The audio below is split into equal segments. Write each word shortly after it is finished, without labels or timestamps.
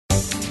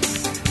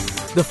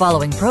The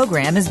following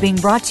program is being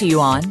brought to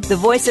you on the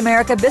Voice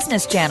America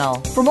Business Channel.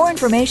 For more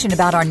information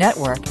about our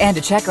network and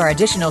to check our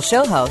additional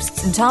show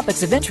hosts and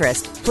topics of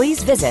interest,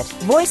 please visit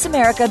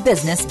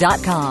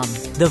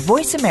voiceamericabusiness.com. The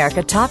Voice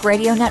America Talk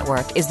Radio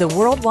Network is the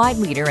worldwide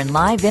leader in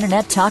live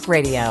Internet talk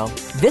radio.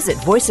 Visit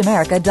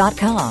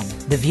voiceamerica.com.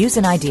 The views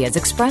and ideas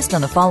expressed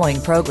on the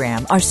following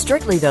program are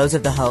strictly those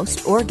of the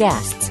host or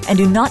guests and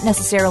do not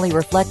necessarily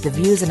reflect the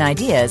views and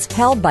ideas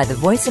held by the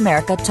Voice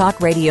America Talk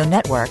Radio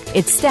Network,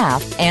 its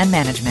staff, and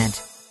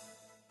management.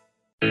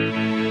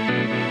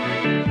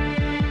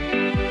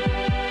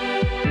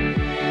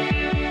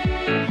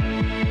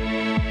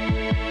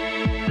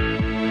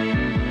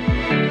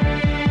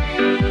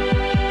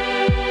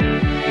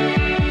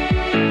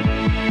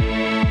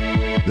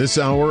 This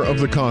hour of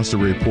the Costa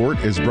Report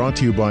is brought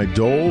to you by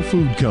Dole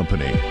Food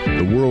Company,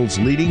 the world's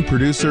leading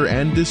producer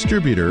and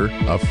distributor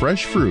of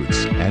fresh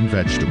fruits and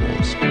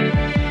vegetables.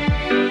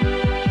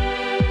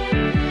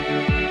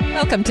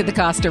 Welcome to the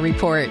Costa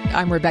Report.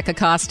 I'm Rebecca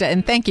Costa,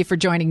 and thank you for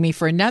joining me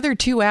for another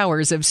 2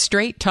 hours of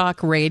straight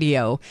talk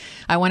radio.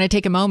 I want to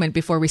take a moment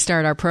before we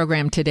start our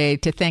program today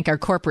to thank our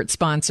corporate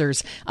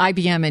sponsors,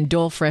 IBM and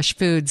Dole Fresh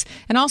Foods,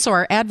 and also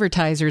our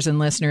advertisers and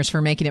listeners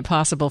for making it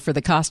possible for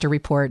the Costa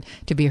Report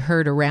to be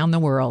heard around the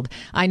world.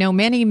 I know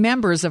many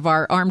members of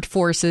our armed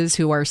forces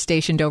who are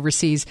stationed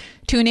overseas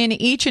tune in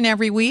each and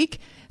every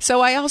week.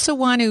 So I also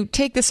want to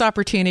take this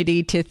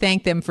opportunity to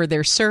thank them for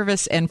their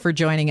service and for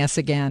joining us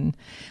again.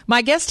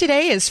 My guest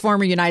today is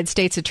former United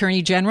States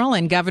Attorney General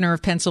and Governor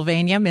of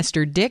Pennsylvania,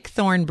 Mr. Dick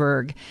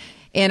Thornburgh.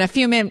 In a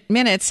few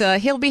minutes,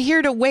 he'll be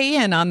here to weigh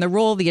in on the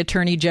role the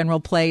Attorney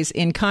General plays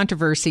in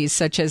controversies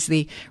such as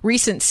the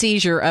recent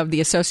seizure of the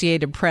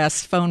Associated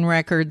Press phone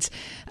records,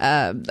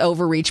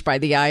 overreach by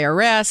the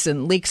IRS,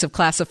 and leaks of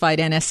classified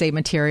NSA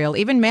material,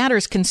 even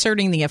matters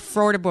concerning the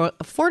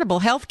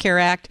Affordable Health Care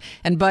Act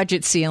and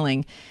budget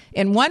ceiling.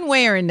 In one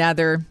way or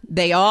another,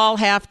 they all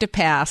have to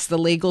pass the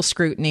legal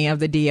scrutiny of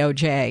the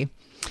DOJ.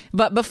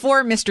 But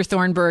before Mr.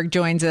 Thornburgh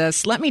joins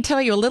us, let me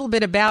tell you a little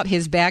bit about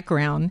his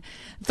background.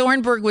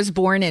 Thornburgh was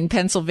born in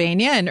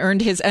Pennsylvania and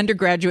earned his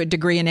undergraduate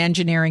degree in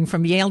engineering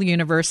from Yale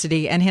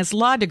University and his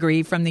law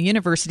degree from the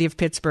University of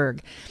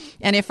Pittsburgh.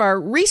 And if our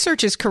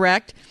research is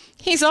correct,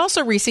 he's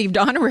also received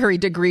honorary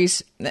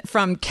degrees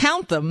from,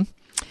 count them,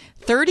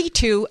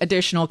 32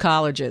 additional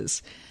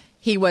colleges.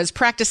 He was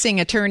practicing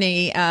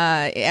attorney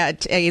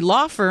at a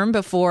law firm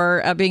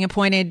before being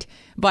appointed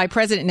by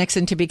President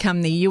Nixon to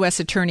become the U.S.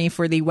 Attorney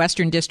for the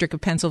Western District of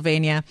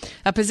Pennsylvania,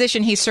 a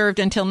position he served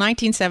until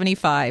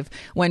 1975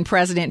 when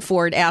President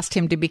Ford asked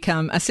him to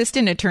become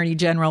Assistant Attorney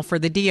General for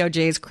the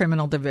DOJ's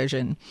Criminal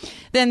Division.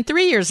 Then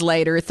 3 years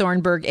later,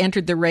 Thornburgh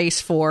entered the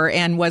race for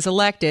and was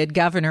elected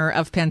Governor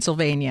of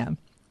Pennsylvania.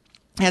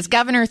 As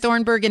governor,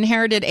 Thornburgh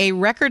inherited a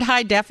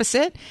record-high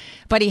deficit,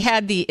 but he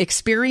had the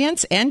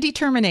experience and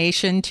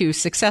determination to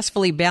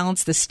successfully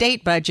balance the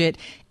state budget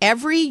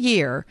every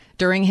year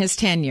during his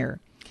tenure.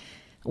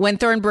 When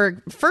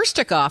Thornburgh first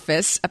took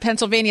office,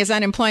 Pennsylvania's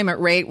unemployment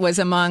rate was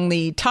among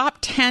the top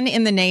 10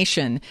 in the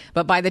nation.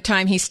 But by the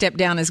time he stepped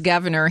down as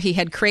governor, he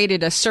had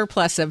created a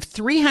surplus of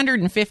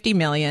 $350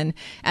 million,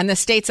 and the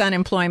state's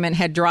unemployment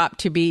had dropped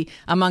to be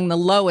among the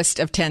lowest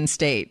of 10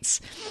 states.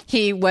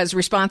 He was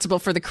responsible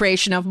for the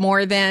creation of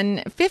more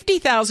than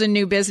 50,000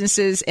 new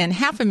businesses and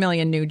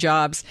 500,000 new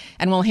jobs,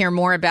 and we'll hear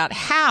more about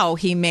how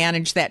he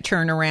managed that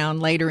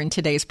turnaround later in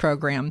today's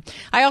program.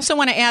 I also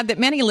want to add that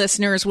many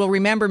listeners will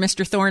remember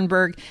Mr.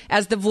 Thornburgh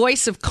as the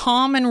voice of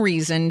calm and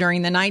reason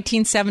during the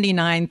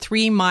 1979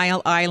 Three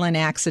Mile Island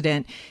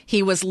accident.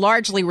 He was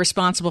largely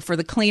responsible for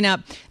the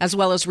cleanup as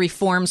well as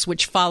reforms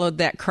which followed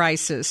that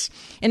crisis.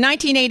 In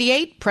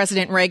 1988,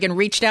 President Reagan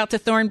reached out to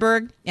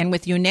Thornburgh, and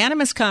with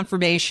unanimous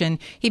confirmation,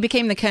 he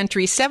became the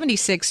country's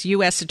 76th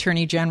U.S.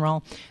 Attorney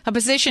General, a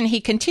position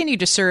he continued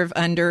to serve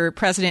under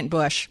President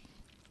Bush.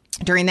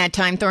 During that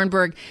time,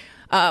 Thornburgh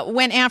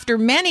went after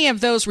many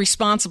of those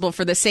responsible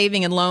for the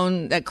saving and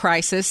loan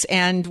crisis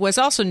and was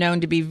also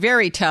known to be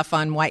very tough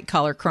on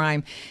white-collar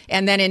crime.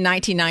 And then in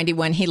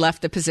 1991, he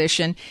left the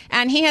position,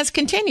 and he has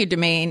continued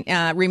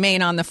to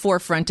remain on the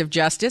forefront of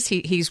justice.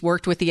 He's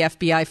worked with the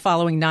FBI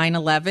following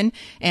 9/11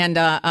 and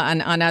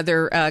on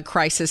other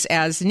crises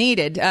as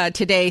needed.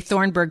 Today,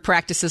 Thornburgh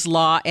practices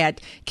law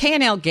at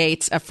K&L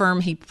Gates, a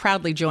firm he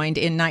proudly joined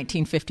in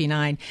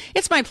 1959.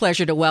 It's my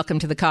pleasure to welcome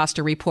to the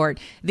Costa Report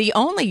the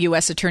only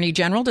U.S. Attorney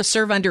General to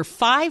serve under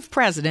 5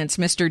 presidents,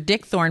 Mr.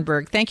 Dick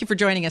Thornburgh. Thank you for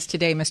joining us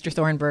today, Mr.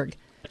 Thornburgh.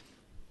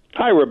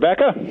 Hi,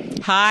 Rebecca.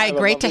 Hi,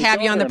 great to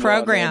have you on the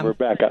program.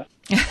 Rebecca.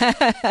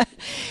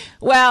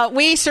 Well,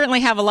 we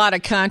certainly have a lot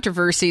of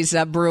controversies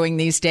brewing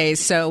these days.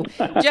 So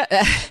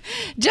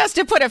just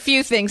to put a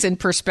few things in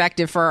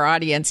perspective for our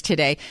audience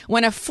today,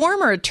 when a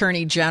former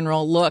attorney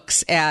general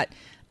looks at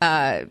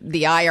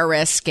the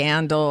IRS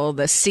scandal,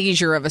 the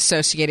seizure of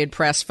Associated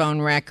Press phone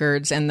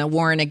records, and the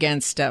warrant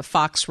against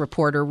Fox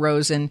reporter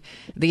Rosen,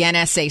 the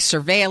NSA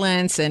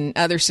surveillance, and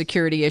other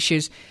security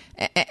issues.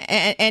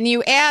 And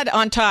you add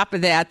on top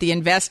of that the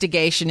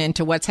investigation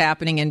into what's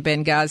happening in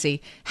Benghazi.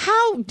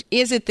 How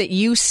is it that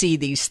you see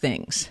these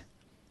things?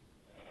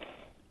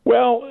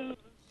 Well,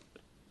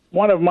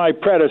 one of my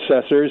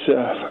predecessors,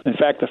 in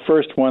fact, the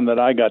first one that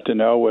I got to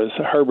know was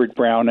Herbert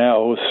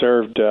Brownell, who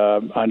served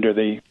under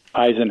the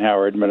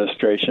Eisenhower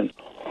administration.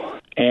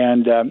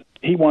 And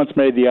he once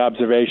made the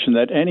observation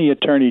that any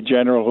attorney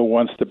general who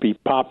wants to be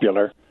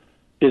popular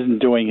isn't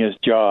doing his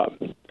job.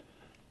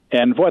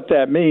 And what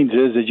that means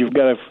is that you've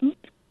got to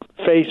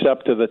face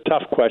up to the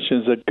tough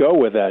questions that go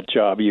with that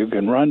job. You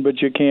can run,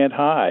 but you can't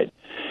hide.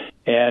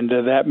 And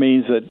that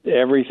means that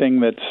everything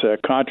that's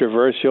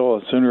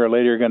controversial, sooner or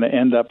later, going to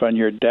end up on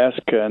your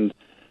desk, and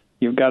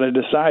you've got to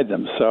decide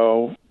them.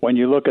 So when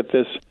you look at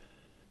this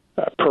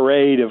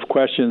parade of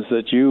questions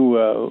that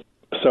you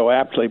so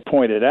aptly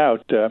pointed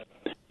out,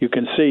 you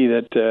can see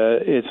that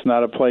it's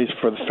not a place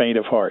for the faint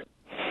of heart.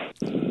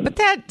 But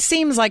that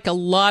seems like a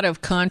lot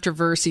of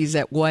controversies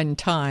at one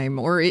time,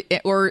 or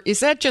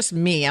is that just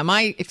me? Am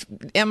I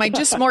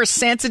just more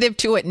sensitive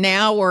to it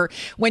now? Or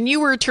when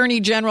you were Attorney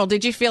General,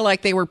 did you feel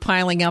like they were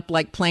piling up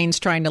like planes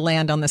trying to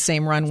land on the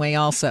same runway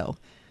also?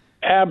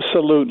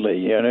 Absolutely.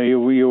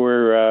 You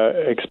were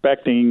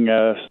expecting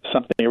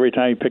something every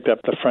time you picked up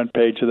the front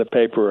page of the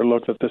paper or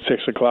looked at the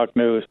 6 o'clock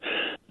news.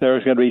 There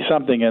was going to be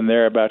something in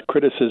there about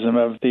criticism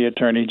of the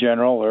Attorney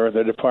General or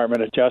the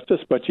Department of Justice,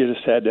 but you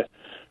just had to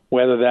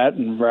weather that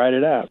and ride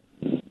it out.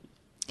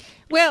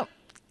 Well,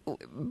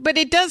 but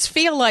it does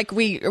feel like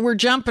we're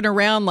jumping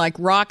around like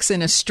rocks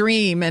in a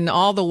stream, and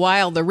all the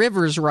while the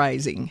river's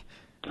rising.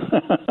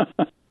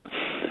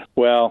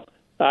 Well,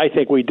 I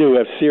think we do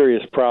have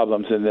serious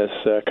problems in this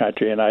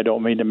country, and I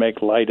don't mean to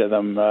make light of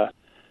them.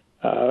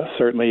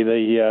 Certainly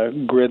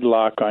the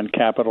gridlock on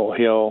Capitol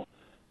Hill,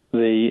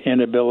 the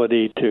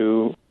inability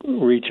to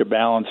reach a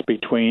balance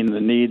between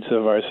the needs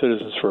of our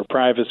citizens for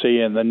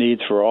privacy and the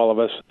needs for all of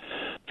us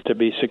to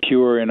be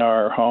secure in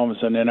our homes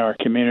and in our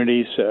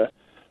communities.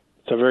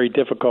 It's a very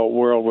difficult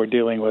world we're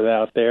dealing with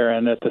out there,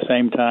 and at the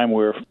same time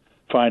we're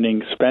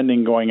finding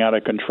spending going out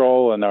of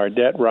control and our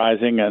debt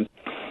rising, and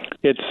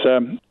it's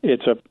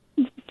a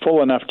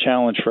full enough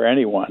challenge for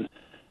anyone.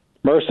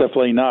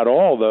 Mercifully, not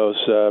all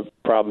those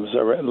problems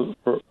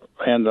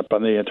end up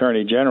on the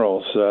Attorney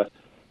General's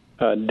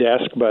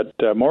desk, but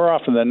more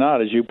often than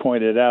not, as you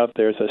pointed out,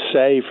 there's a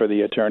say for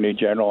the Attorney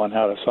General on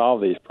how to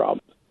solve these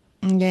problems.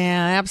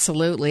 Yeah,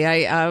 absolutely.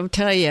 I'll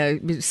tell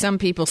you, some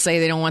people say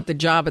they don't want the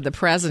job of the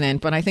president,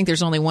 but I think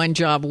there's only one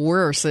job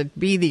worse. It'd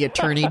be the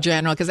Attorney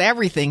General, because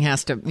everything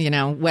has to,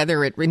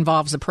 whether it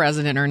involves the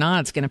president or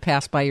not, it's going to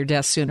pass by your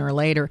desk sooner or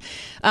later.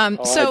 I'd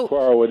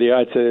quarrel with you.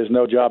 I'd say there's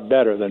no job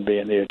better than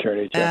being the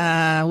Attorney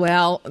General.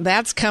 Well,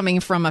 that's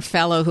coming from a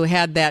fellow who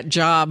had that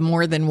job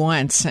more than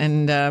once.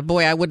 And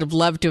boy, I would have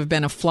loved to have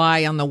been a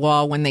fly on the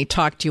wall when they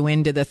talked you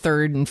into the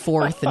third and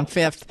fourth and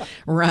fifth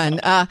run.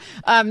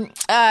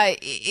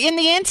 In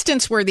the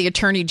instance where the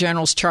Attorney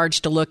General's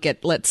charged to look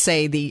at, let's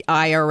say, the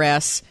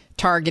IRS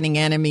targeting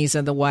enemies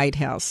of the White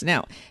House.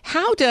 Now,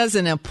 how does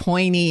an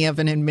appointee of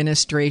an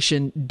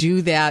administration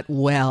do that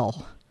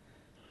well?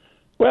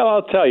 Well,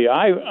 I'll tell you,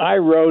 I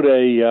wrote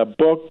a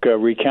book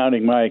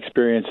recounting my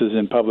experiences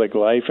in public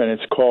life, and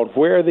it's called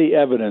Where the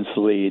Evidence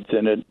Leads,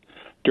 and it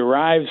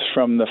derives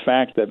from the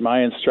fact that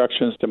my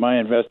instructions to my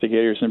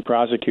investigators and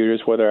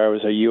prosecutors, whether I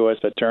was a U.S.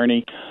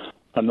 attorney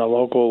on the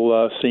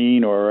local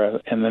scene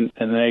or in the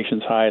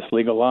nation's highest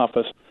legal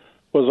office,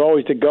 was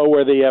always to go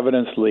where the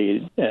evidence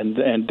leads,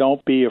 and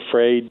don't be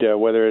afraid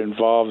whether it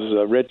involves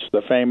the rich,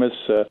 the famous,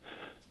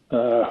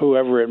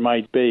 whoever it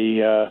might be.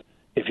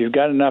 If you've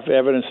got enough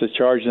evidence to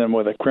charge them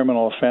with a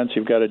criminal offense,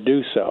 you've got to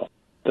do so.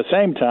 At the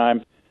same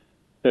time,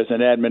 there's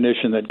an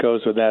admonition that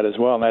goes with that as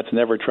well, and that's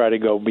never try to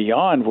go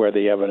beyond where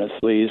the evidence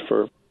leads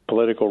for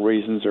political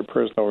reasons or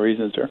personal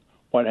reasons or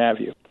what have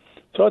you.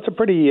 So it's a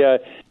pretty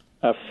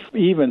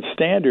even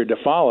standard to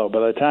follow.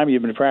 By the time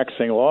you've been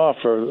practicing law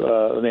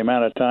for the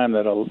amount of time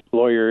that a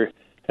lawyer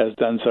has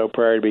done so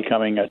prior to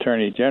becoming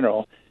Attorney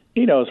General,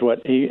 he knows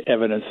what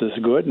evidence is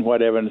good and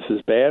what evidence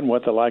is bad and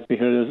what the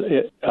likelihood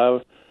is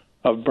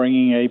of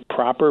bringing a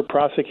proper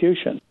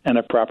prosecution. And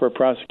a proper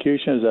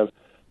prosecution is a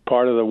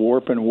part of the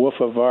warp and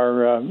woof of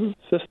our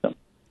system.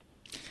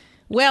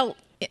 Well,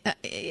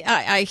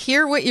 I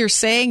hear what you're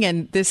saying,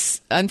 and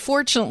this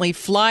unfortunately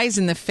flies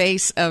in the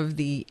face of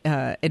the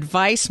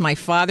advice my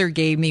father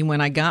gave me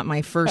when I got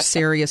my first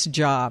serious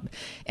job.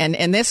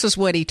 And this is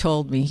what he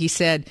told me. He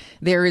said,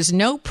 there is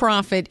no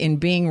profit in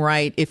being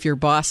right if your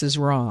boss is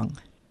wrong.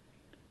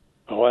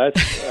 Oh, I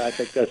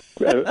think that's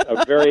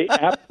a very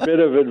apt bit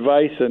of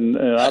advice and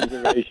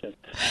observation.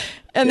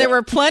 And there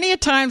were plenty of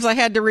times I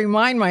had to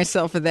remind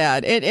myself of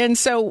that. And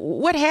so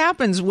what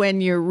happens when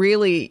you're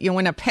really,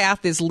 when a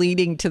path is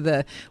leading to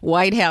the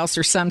White House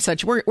or some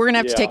such? We're going to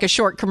have to take a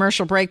short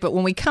commercial break. But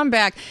when we come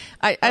back,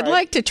 I'd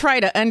like to try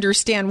to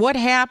understand what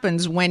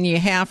happens when you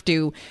have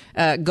to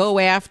go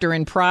after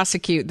and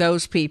prosecute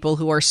those people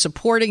who are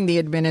supporting the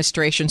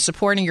administration,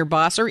 supporting your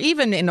boss, or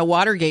even in a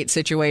Watergate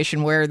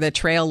situation where the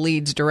trail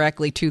leads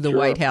directly to the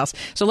White House.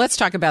 So let's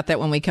talk about that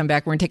when we come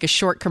back. We're going to take a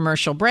short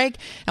commercial break.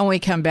 And when we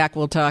come back,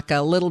 we'll talk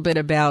a little bit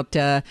about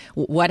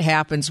what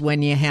happens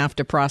when you have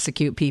to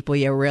prosecute people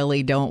you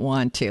really don't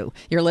want to.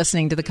 You're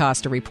listening to the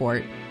Costa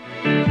Report.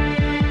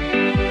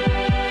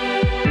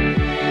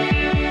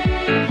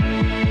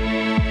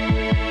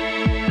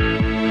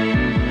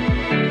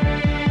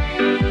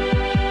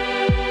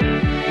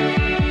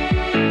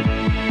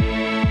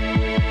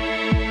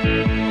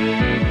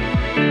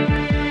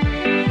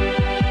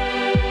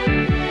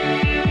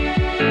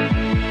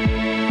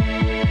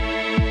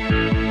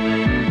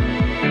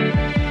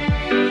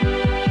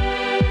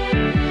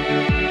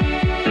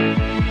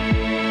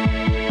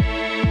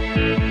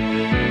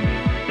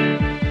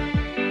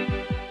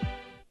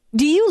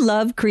 Do you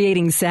love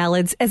creating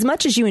salads as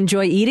much as you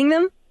enjoy eating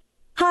them?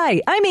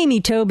 Hi, I'm Amy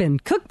Tobin,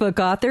 cookbook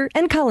author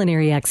and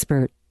culinary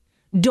expert.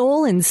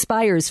 Dole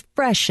inspires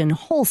fresh and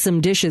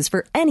wholesome dishes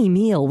for any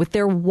meal with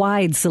their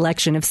wide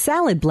selection of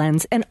salad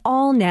blends and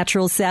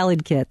all-natural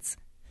salad kits.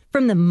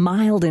 From the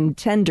mild and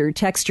tender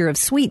texture of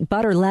sweet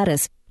butter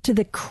lettuce to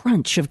the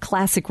crunch of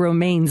classic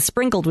romaine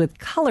sprinkled with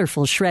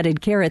colorful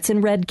shredded carrots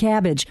and red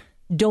cabbage,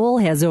 Dole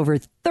has over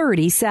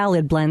 30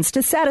 salad blends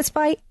to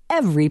satisfy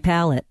every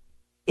palate.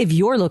 If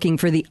you're looking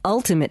for the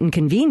ultimate in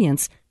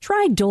convenience,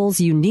 try Dole's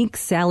unique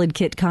salad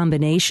kit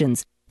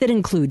combinations that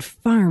include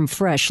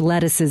farm-fresh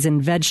lettuces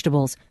and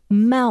vegetables,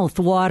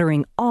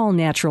 mouth-watering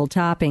all-natural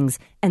toppings,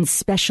 and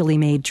specially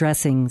made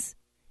dressings.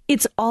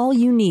 It's all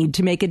you need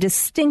to make a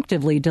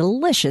distinctively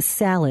delicious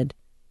salad.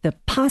 The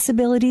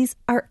possibilities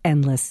are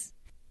endless.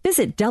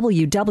 Visit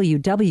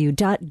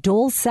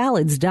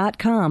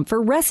www.dolesalads.com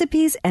for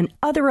recipes and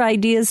other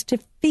ideas to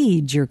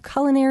feed your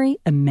culinary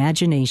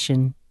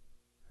imagination.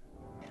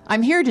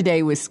 I'm here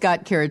today with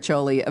Scott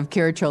Caraccioli of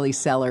Caraccioli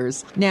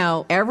Cellars.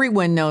 Now,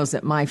 everyone knows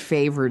that my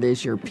favorite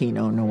is your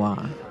Pinot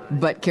Noir,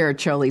 but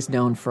Caraccioli's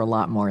known for a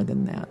lot more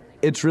than that.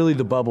 It's really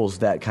the bubbles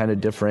that kind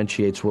of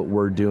differentiates what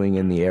we're doing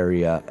in the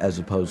area as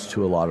opposed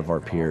to a lot of our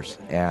peers.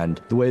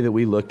 And the way that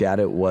we looked at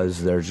it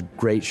was there's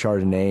great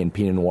Chardonnay and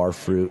Pinot Noir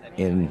fruit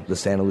in the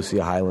Santa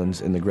Lucia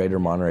Highlands in the greater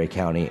Monterey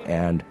County,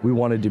 and we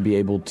wanted to be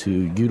able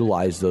to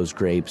utilize those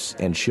grapes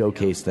and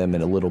showcase them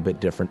in a little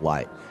bit different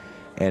light.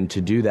 And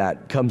to do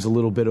that comes a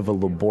little bit of a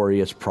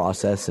laborious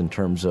process in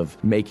terms of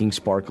making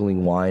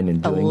sparkling wine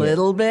and doing a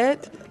little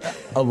bit?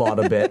 A lot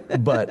of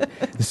it, but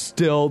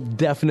still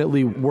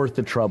definitely worth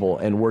the trouble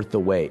and worth the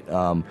wait.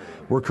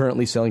 We're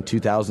currently selling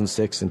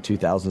 2006 and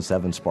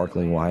 2007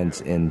 sparkling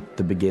wines in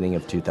the beginning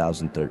of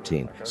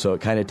 2013. So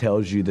it kind of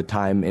tells you the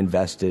time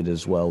invested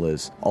as well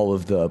as all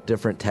of the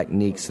different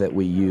techniques that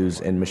we use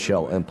and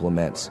Michelle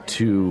implements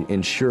to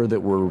ensure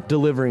that we're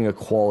delivering a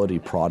quality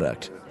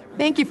product.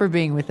 Thank you for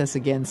being with us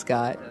again,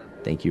 Scott.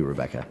 Thank you,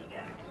 Rebecca.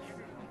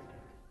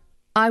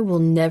 I will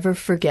never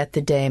forget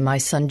the day my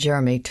son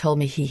Jeremy told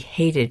me he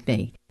hated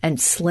me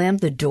and slammed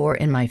the door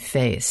in my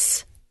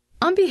face.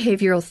 I'm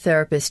behavioral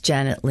therapist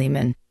Janet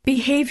Lehman.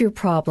 Behavior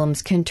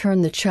problems can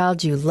turn the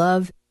child you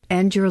love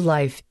and your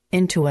life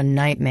into a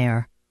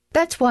nightmare.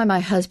 That's why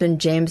my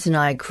husband James and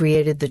I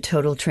created the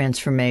Total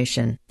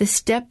Transformation, the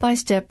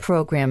step-by-step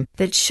program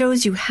that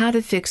shows you how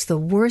to fix the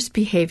worst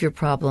behavior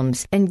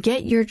problems and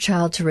get your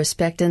child to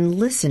respect and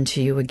listen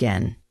to you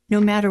again. No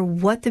matter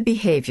what the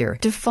behavior,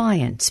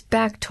 defiance,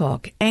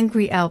 backtalk,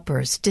 angry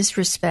outbursts,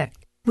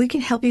 disrespect, we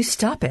can help you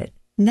stop it.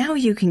 Now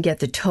you can get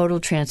the Total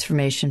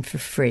Transformation for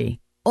free.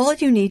 All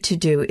you need to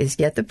do is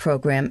get the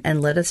program and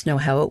let us know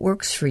how it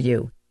works for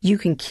you. You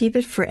can keep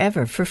it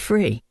forever for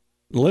free.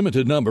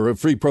 Limited number of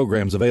free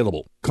programs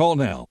available. Call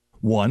now.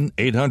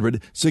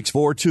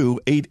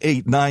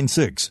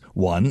 1-800-642-8896.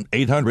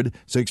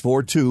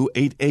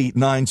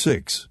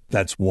 1-800-642-8896.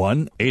 That's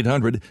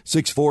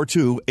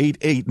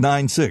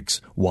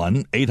 1-800-642-8896.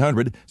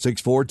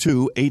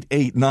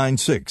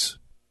 1-800-642-8896.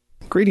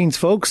 Greetings,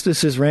 folks.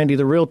 This is Randy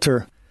the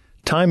Realtor.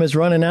 Time is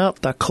running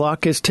out. The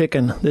clock is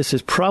ticking. This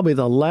is probably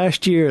the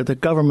last year the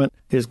government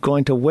is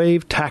going to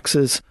waive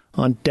taxes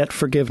on debt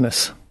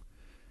forgiveness.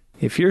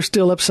 If you're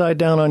still upside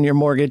down on your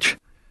mortgage,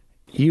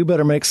 you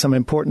better make some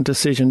important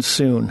decisions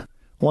soon,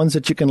 ones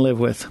that you can live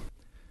with.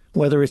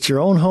 Whether it's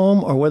your own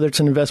home or whether it's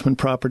an investment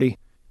property,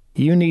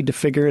 you need to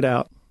figure it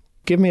out.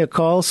 Give me a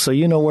call so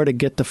you know where to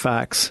get the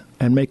facts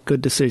and make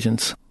good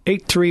decisions.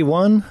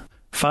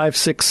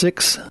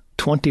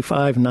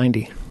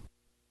 831-566-2590.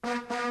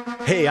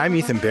 Hey, I'm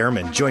Ethan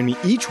Behrman. Join me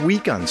each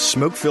week on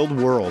Smoke-Filled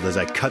World as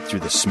I cut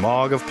through the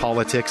smog of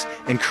politics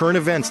and current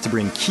events to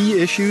bring key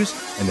issues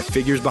and the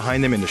figures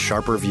behind them into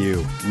sharper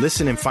view.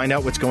 Listen and find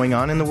out what's going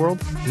on in the world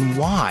and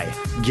why.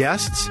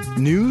 Guests,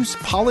 news,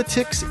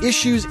 politics,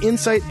 issues,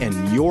 insight,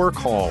 and your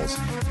calls.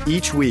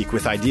 Each week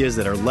with ideas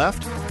that are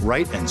left,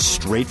 right, and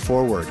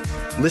straightforward.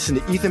 Listen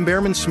to Ethan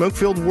Behrman's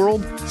Smoke-Filled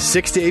World,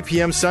 6 to 8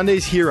 p.m.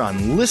 Sundays here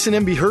on Listen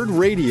and Be Heard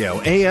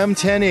Radio, AM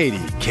 1080,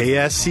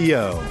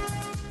 KSCO.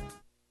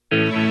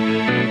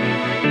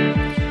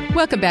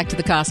 Welcome back to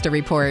the Costa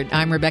Report.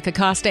 I'm Rebecca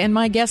Costa, and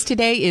my guest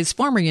today is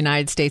former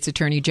United States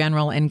Attorney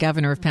General and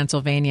Governor of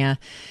Pennsylvania.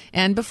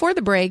 And before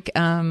the break,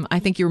 I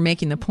think you were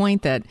making the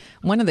point that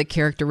one of the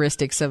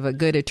characteristics of a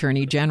good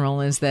Attorney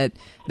General is that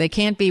they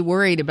can't be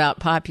worried about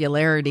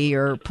popularity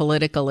or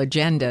political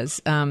agendas.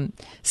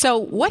 So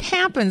what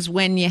happens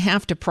when you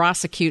have to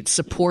prosecute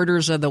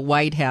supporters of the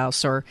White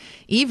House, or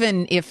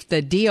even if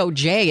the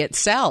DOJ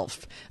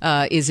itself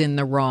is in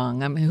the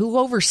wrong? I mean, who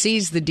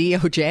oversees the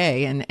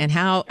DOJ, and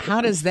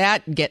how does that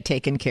get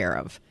taken care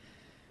of?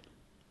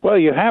 Well,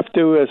 you have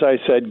to, as I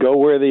said, go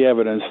where the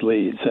evidence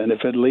leads. And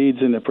if it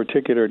leads in a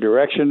particular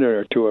direction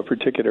or to a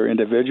particular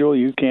individual,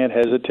 you can't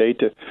hesitate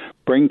to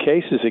bring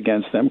cases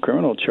against them,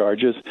 criminal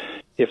charges,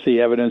 if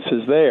the evidence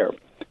is there.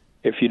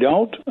 If you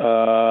don't,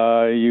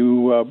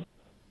 you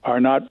are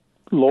not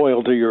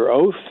loyal to your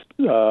oath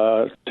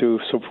to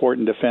support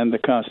and defend the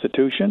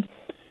Constitution.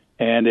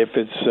 And if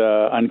it's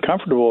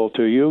uncomfortable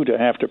to you to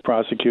have to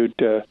prosecute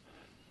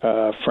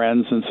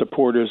friends and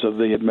supporters of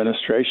the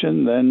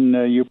administration,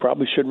 then you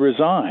probably should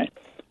resign.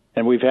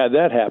 And we've had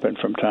that happen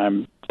from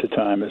time to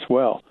time as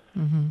well.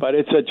 Mm-hmm. But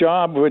it's a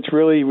job which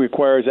really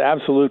requires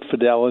absolute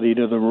fidelity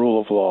to the rule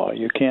of law.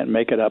 You can't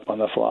make it up on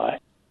the fly.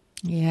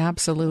 Yeah,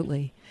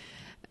 absolutely.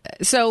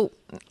 So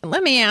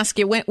let me ask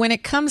you, when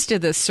it comes to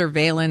the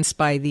surveillance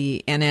by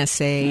the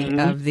NSA mm-hmm.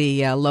 of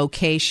the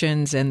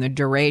locations and the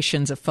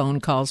durations of phone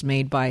calls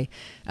made by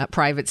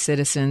private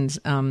citizens,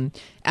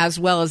 as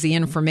well as the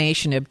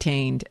information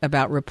obtained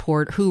about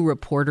who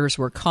reporters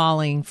were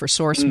calling for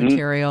source mm-hmm.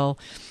 material,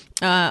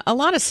 a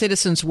lot of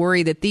citizens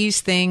worry that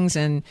these things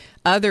and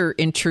other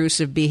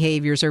intrusive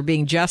behaviors are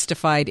being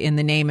justified in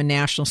the name of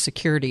national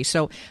security.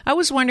 So I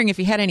was wondering if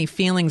you had any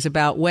feelings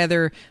about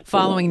whether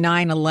following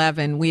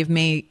 9/11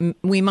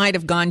 we might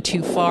have gone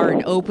too far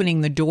in opening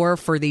the door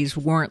for these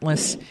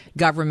warrantless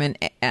government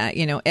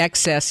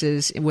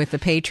excesses with the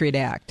Patriot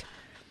Act.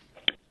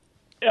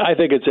 I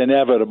think it's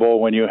inevitable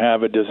when you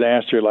have a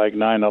disaster like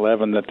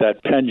 9/11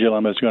 that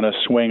pendulum is going to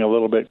swing a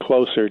little bit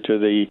closer to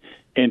the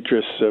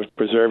interests of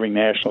preserving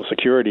national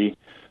security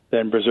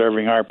than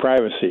preserving our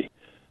privacy.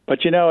 But,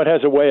 it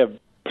has a way of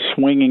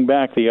swinging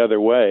back the other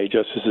way,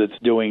 just as it's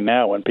doing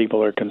now when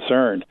people are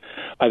concerned.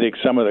 I think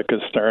some of the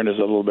concern is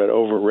a little bit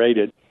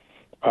overrated,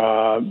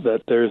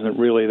 that there isn't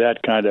really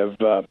that kind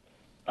of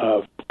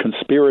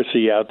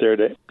conspiracy out there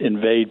to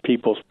invade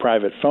people's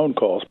private phone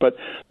calls. But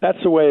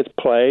that's the way it's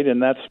played,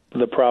 and that's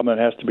the problem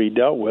that has to be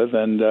dealt with.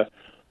 And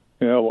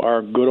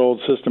our good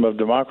old system of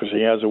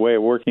democracy has a way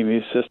of working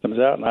these systems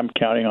out, and I'm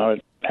counting on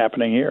it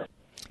happening here.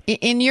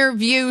 In your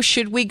view,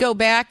 should we go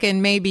back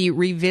and maybe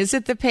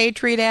revisit the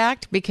Patriot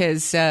Act?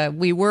 Because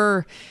we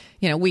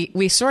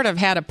sort of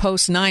had a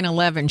post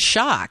 9/11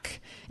 shock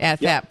at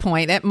that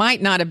point. It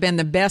might not have been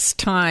the best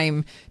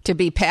time to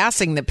be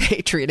passing the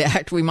Patriot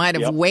Act. We might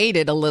have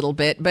waited a little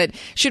bit. But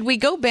should we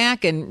go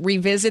back and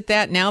revisit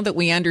that now that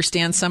we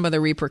understand some of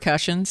the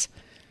repercussions?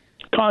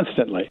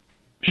 Constantly.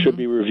 Should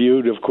be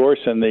reviewed, of course,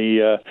 in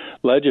the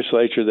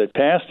legislature that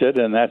passed it,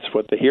 and that's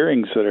what the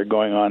hearings that are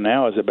going on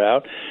now is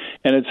about.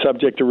 And it's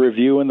subject to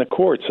review in the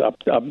courts, up,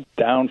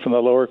 down from the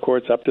lower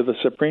courts up to the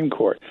Supreme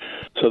Court.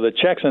 So the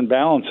checks and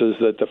balances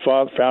that the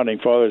founding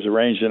fathers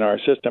arranged in our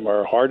system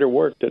are harder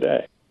work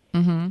today.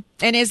 Mm-hmm.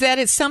 And is that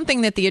it's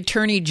something that the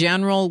Attorney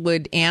General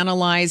would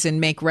analyze and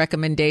make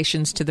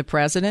recommendations to the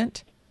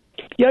President?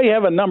 Yeah, you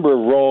have a number of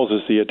roles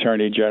as the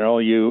Attorney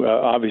General. You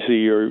obviously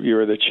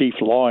you're the chief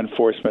law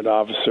enforcement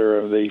officer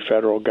of the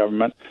federal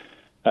government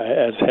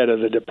as head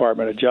of the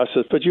Department of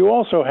Justice, but you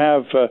also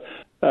have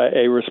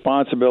a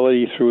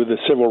responsibility through the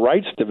civil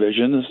rights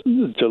divisions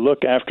to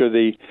look after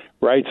the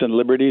rights and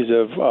liberties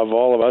of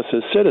all of us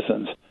as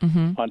citizens.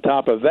 Mm-hmm. On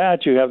top of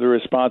that, you have the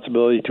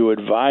responsibility to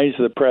advise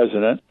the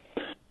president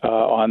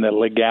on the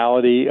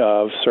legality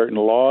of certain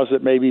laws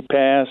that may be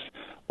passed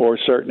or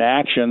certain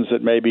actions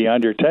that may be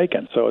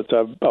undertaken. So it's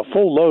a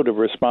full load of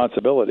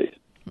responsibilities.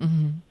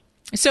 Mm-hmm.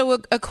 So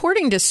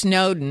according to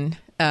Snowden,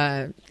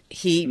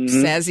 he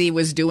mm-hmm. says he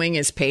was doing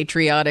his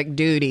patriotic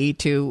duty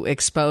to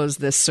expose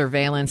this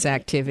surveillance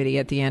activity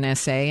at the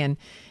NSA.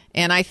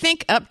 And I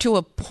think up to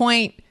a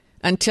point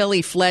until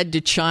he fled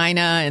to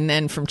China and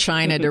then from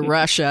China to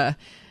Russia,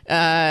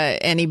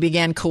 and he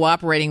began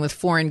cooperating with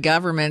foreign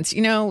governments,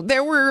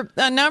 there were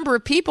a number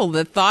of people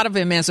that thought of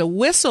him as a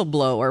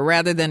whistleblower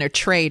rather than a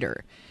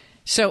traitor.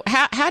 So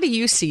how do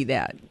you see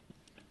that?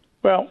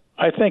 Well,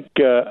 I think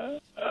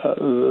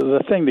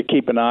the thing to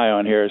keep an eye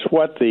on here is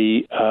what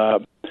the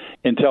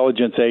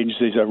intelligence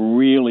agencies are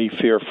really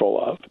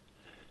fearful of.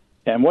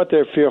 And what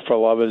they're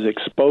fearful of is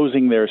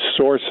exposing their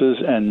sources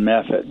and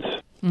methods.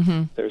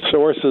 Mm-hmm. Their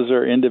sources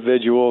are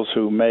individuals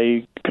who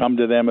may come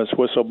to them as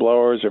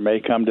whistleblowers or may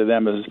come to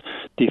them as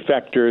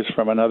defectors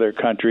from another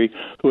country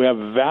who have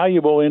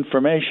valuable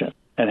information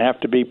and have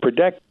to be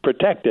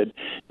protected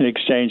in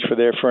exchange for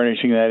their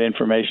furnishing that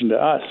information to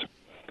us.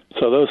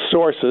 So those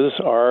sources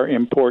are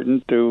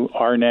important to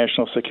our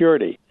national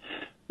security.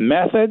 The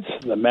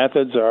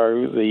methods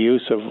are the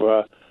use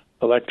of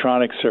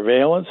electronic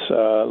surveillance.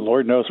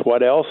 Lord knows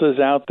what else is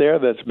out there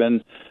that's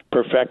been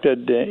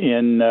perfected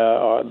in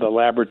the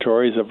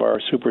laboratories of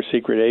our super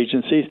secret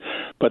agencies.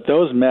 But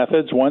those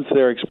methods, once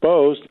they're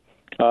exposed,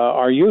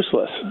 are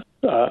useless.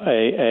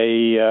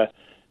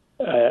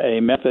 A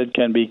method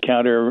can be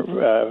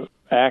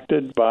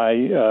counteracted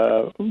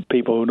by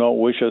people who don't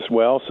wish us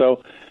well.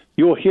 So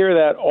you'll hear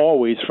that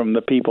always from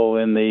the people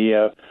in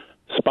the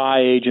spy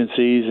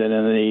agencies and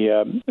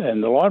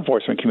in the law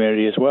enforcement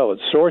community as well.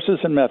 Its sources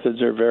and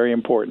methods are very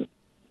important.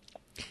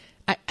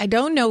 I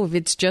don't know if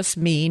it's just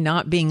me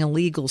not being a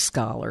legal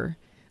scholar,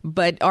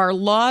 but our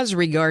laws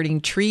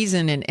regarding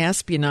treason and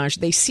espionage,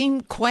 they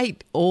seem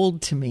quite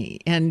old to me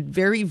and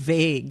very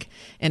vague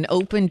and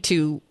open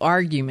to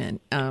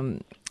argument.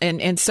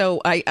 And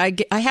so I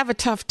have a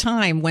tough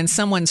time when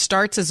someone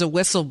starts as a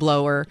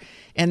whistleblower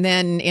and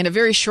then in a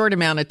very short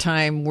amount of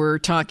time we're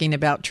talking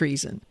about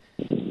treason.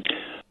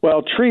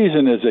 Well,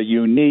 treason is a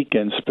unique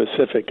and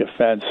specific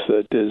offense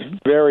that has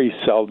very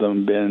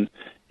seldom been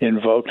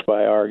invoked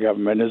by our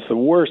government is the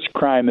worst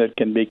crime that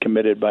can be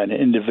committed by an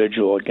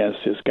individual against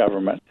his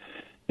government.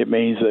 It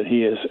means that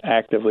he is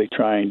actively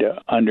trying to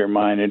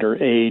undermine it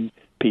or aid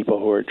people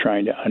who are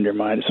trying to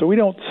undermine it. So we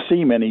don't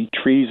see many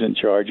treason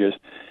charges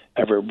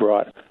ever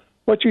brought.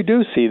 What you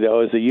do see,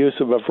 though, is the use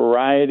of a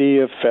variety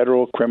of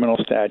federal criminal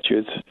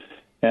statutes,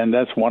 and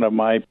that's one of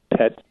my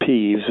pet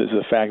peeves, is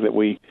the fact that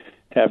we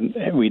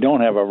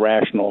don't have a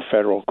rational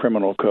federal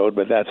criminal code,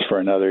 but that's for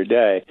another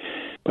day.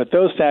 But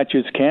those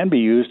statutes can be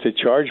used to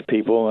charge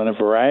people in a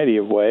variety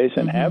of ways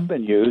and have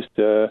been used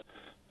in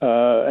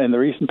the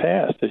recent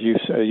past, as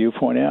you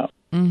point out.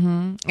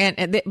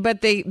 Mm-hmm.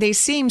 But they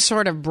seem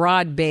sort of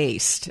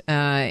broad-based,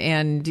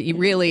 and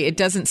really it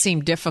doesn't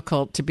seem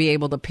difficult to be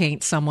able to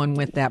paint someone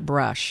with that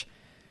brush.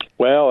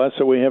 Well, that's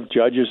what we have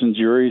judges and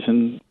juries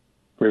and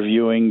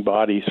reviewing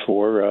bodies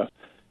for.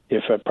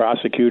 If a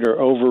prosecutor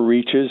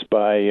overreaches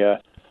by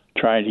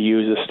trying to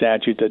use a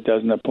statute that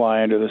doesn't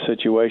apply under the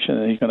situation,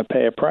 then he's going to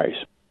pay a price.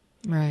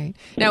 Right.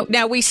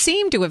 Now we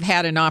seem to have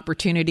had an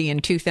opportunity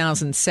in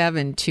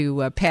 2007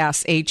 to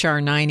pass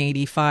H.R.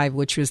 985,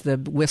 which was the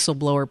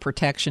Whistleblower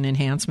Protection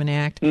Enhancement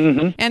Act.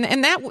 Mm-hmm.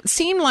 And that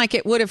seemed like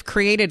it would have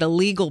created a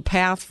legal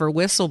path for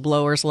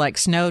whistleblowers like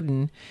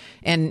Snowden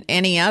and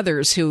any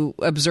others who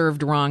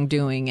observed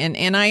wrongdoing.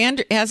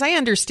 And as I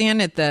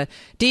understand it, the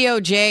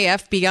DOJ,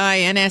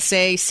 FBI,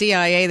 NSA,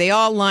 CIA, they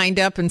all lined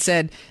up and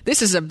said,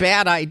 this is a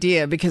bad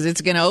idea because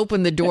it's going to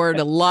open the door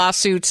to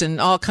lawsuits and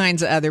all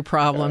kinds of other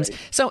problems. Right.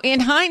 So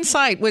in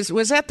hindsight, was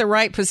that the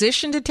right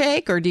position to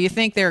take, or do you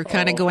think they're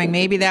kind of going,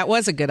 maybe that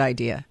was a good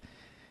idea?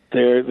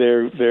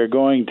 They're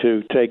going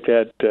to take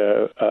that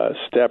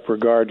step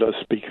regardless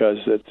because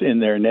it's in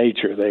their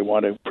nature. They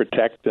want to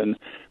protect and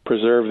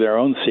preserve their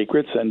own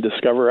secrets and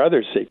discover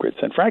other secrets.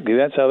 And frankly,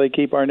 that's how they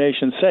keep our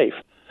nation safe.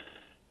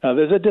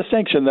 There's a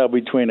distinction, though,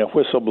 between a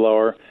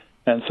whistleblower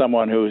and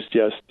someone who's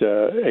just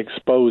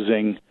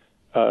exposing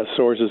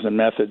sources and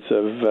methods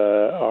of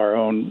our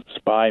own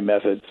spy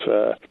methods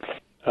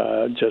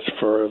just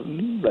for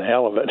the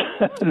hell of it.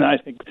 And I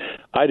think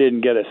I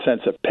didn't get a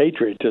sense of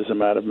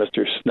patriotism out of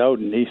Mr.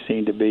 Snowden. He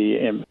seemed to be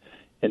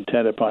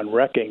intent upon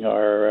wrecking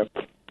our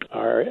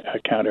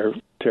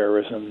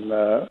counterterrorism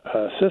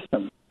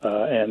system,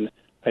 and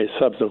his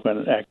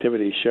subsequent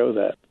activities show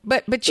that.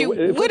 But you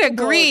would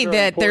agree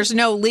that there's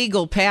no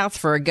legal path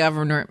for a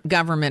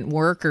government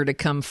worker to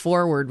come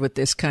forward with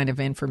this kind of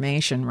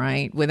information,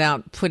 right,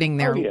 without putting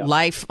their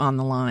life on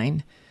the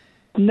line.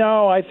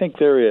 No, I think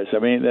there is. I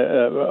mean,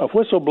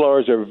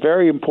 whistleblowers are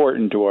very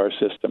important to our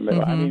system.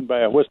 Mm-hmm. I mean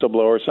by a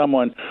whistleblower,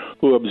 someone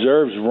who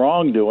observes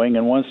wrongdoing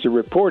and wants to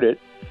report it.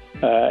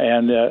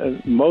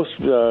 And most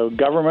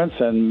governments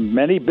and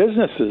many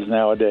businesses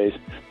nowadays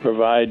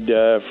provide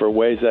for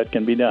ways that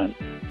can be done.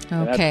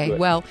 Okay,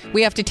 well,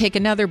 we have to take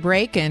another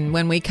break, and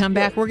when we come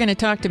back, we're going to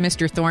talk to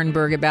Mr.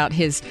 Thornburg about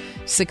his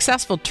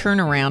successful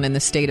turnaround in the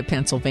state of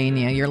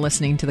Pennsylvania. You're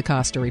listening to the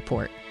Costa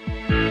Report.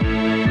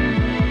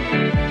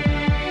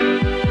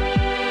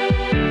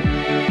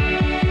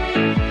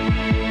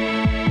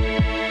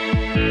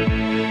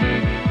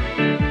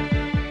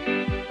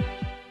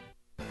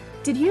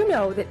 Did you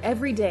know that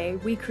every day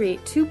we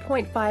create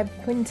 2.5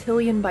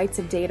 quintillion bytes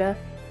of data,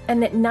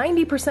 and that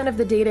 90% of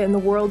the data in the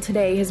world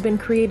today has been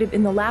created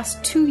in the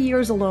last 2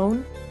 years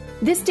alone?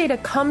 This data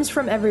comes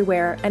from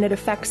everywhere, and it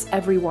affects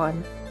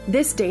everyone.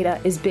 This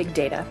data is big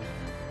data.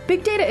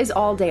 Big data is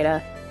all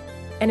data,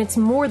 and it's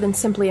more than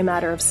simply a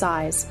matter of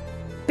size.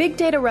 Big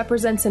data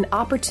represents an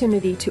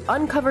opportunity to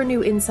uncover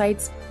new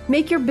insights,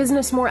 make your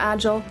business more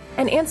agile,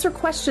 and answer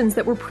questions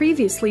that were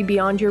previously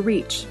beyond your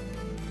reach.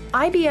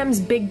 IBM's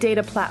Big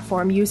Data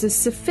platform uses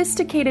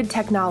sophisticated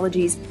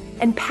technologies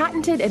and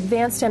patented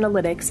advanced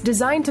analytics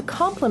designed to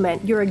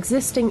complement your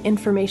existing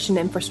information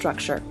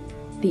infrastructure.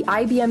 The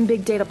IBM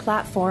Big Data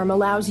platform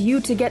allows you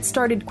to get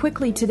started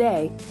quickly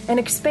today and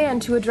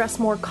expand to address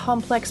more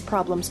complex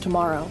problems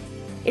tomorrow.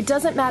 It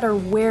doesn't matter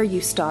where you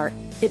start,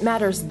 it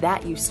matters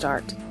that you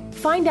start.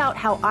 Find out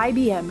how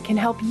IBM can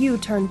help you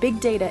turn big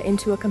data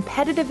into a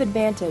competitive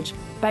advantage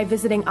by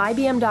visiting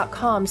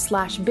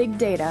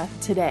ibm.com/bigdata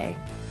today.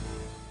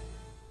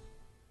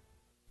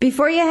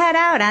 Before you head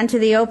out onto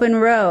the open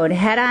road,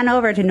 head on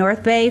over to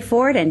North Bay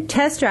Ford and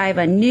test drive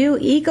a new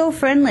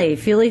eco-friendly,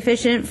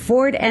 fuel-efficient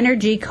Ford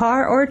Energy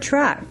car or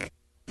truck.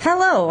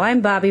 Hello,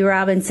 I'm Bobby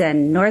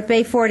Robinson. North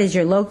Bay Ford is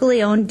your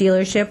locally owned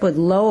dealership with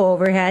low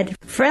overhead,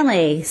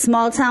 friendly,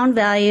 small-town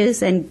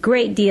values, and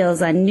great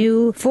deals on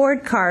new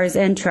Ford cars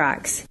and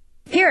trucks.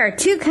 Here are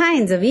two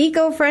kinds of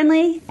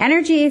eco-friendly,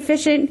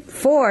 energy-efficient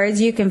Fords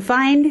you can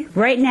find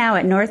right now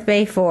at North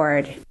Bay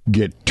Ford.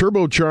 Get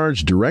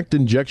turbocharged direct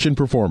injection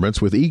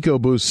performance with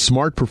EcoBoost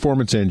smart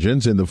performance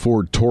engines in the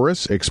Ford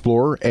Taurus,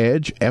 Explorer,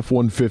 Edge,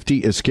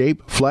 F-150,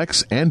 Escape,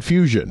 Flex, and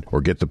Fusion. Or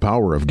get the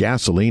power of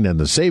gasoline and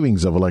the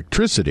savings of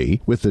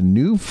electricity with the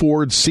new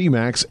Ford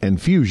C-Max and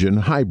Fusion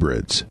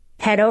hybrids.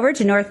 Head over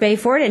to North Bay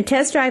Ford and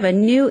test drive a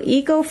new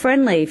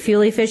eco-friendly,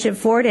 fuel-efficient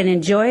Ford and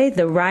enjoy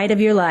the ride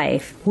of your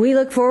life. We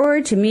look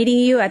forward to meeting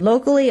you at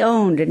locally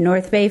owned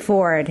North Bay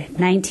Ford,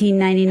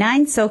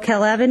 1999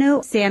 Soquel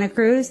Avenue, Santa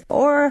Cruz,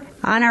 or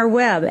on our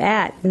web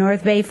at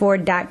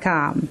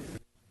northbayford.com.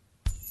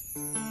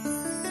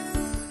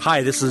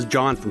 Hi, this is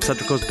John from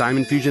Central Coast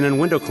Diamond Fusion and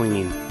Window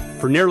Cleaning.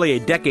 For nearly a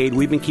decade,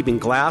 we've been keeping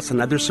glass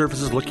and other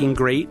surfaces looking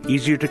great,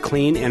 easier to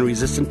clean, and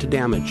resistant to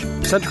damage.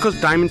 Central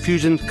Coast Diamond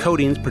Fusion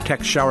coatings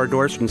protect shower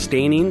doors from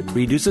staining,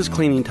 reduces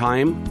cleaning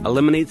time,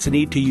 eliminates the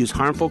need to use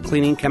harmful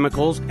cleaning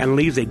chemicals, and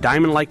leaves a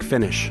diamond-like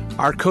finish.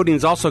 Our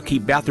coatings also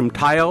keep bathroom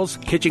tiles,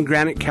 kitchen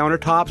granite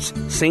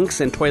countertops, sinks,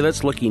 and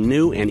toilets looking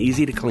new and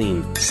easy to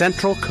clean.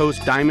 Central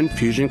Coast Diamond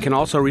Fusion can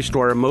also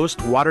restore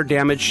most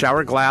water-damaged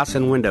shower glass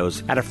and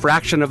windows at a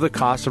fraction of the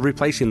cost of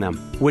replacing them,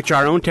 which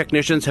our own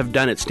technicians have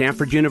done at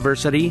Stanford University,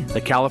 the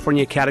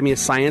California Academy of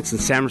Science in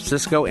San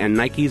Francisco, and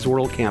Nike's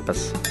World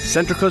Campus.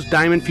 Central Coast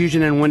Diamond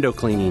Fusion and Window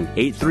Cleaning,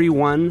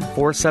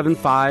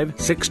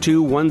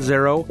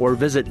 831-475-6210, or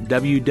visit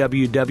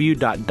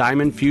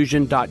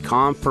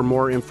www.diamondfusion.com for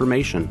more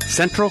information.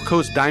 Central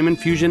Coast Diamond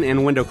Fusion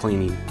and Window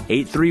Cleaning,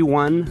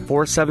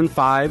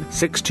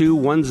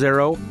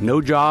 831-475-6210.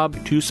 No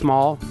job too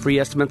small. Free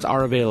estimates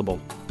are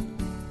available.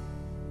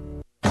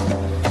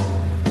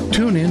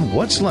 Tune in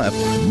What's Left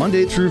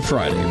Monday through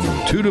Friday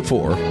from 2 to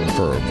 4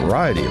 for a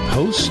variety of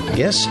hosts,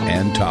 guests,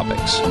 and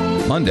topics.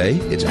 Monday,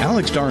 it's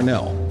Alex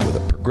Darnell with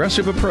a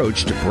progressive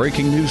approach to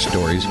breaking news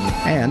stories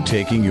and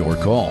taking your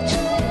calls.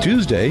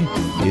 Tuesday,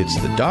 it's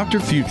the Dr.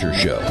 Future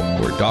Show,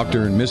 where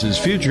Dr. and Mrs.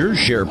 Future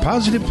share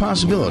positive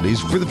possibilities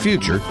for the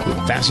future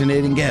with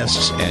fascinating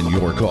guests and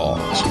your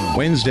calls.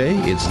 Wednesday,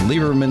 it's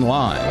Lieberman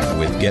Live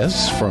with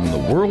guests from the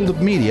world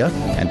of media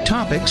and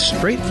topics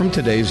straight from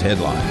today's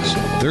headlines.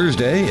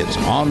 Thursday, it's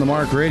On the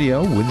Mark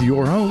Radio with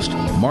your host,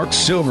 Mark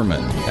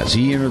Silverman, as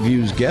he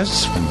interviews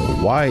guests from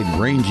a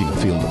wide-ranging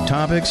field of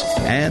topics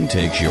and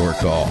takes your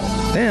call.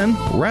 Then,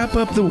 wrap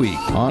up the week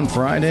on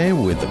Friday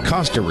with the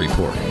Costa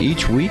Report.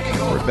 Each week,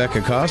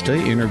 Rebecca Costa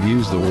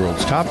interviews the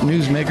world's top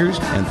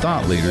newsmakers and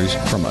thought leaders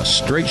from a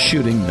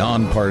straight-shooting,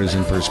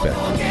 nonpartisan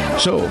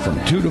perspective. So, from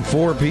 2 to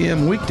 4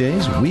 p.m.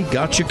 weekdays, we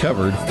got you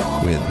covered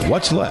with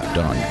What's Left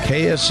on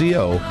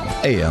KSCO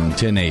AM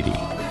 1080.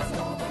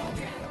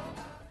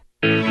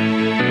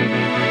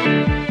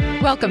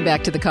 Welcome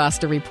back to the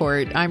Costa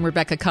Report. I'm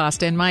Rebecca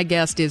Costa, and my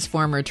guest is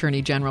former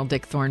Attorney General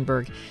Dick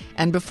Thornburgh.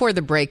 And before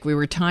the break, we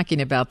were talking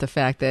about the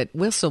fact that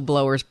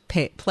whistleblowers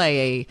play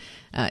a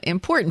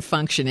important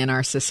function in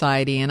our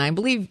society. And I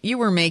believe you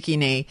were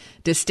making a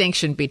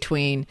distinction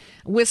between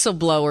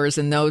whistleblowers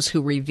and those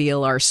who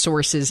reveal our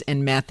sources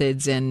and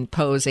methods and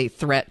pose a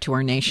threat to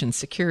our nation's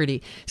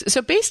security.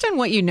 So based on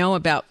what you know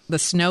about the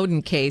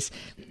Snowden case,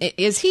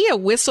 is he a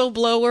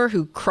whistleblower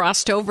who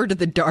crossed over to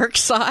the dark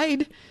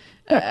side?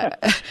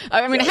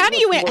 I mean, how do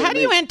you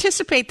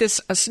anticipate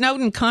this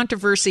Snowden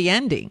controversy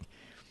ending?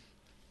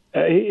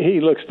 He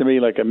looks to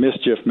me like a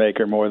mischief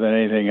maker more than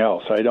anything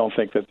else. I don't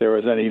think that there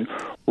was any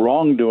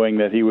wrongdoing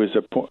that he was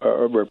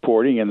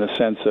reporting in the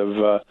sense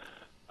of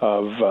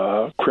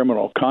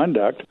criminal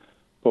conduct,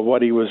 but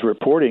what he was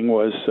reporting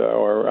was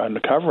or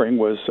uncovering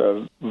was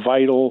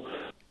vital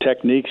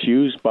techniques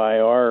used by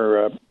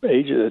our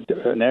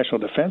national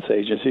defense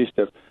agencies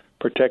to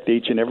protect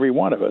each and every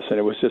one of us, and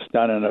it was just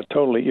done in a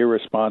totally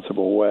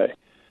irresponsible way.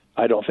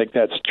 I don't think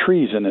that's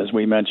treason, as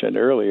we mentioned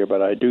earlier,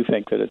 but I do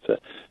think that it's a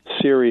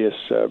serious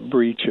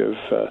breach of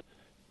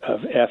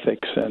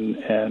ethics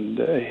and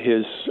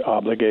his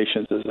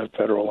obligations as a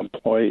federal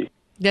employee.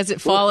 Does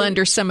it fall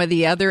under some of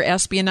the other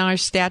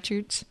espionage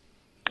statutes?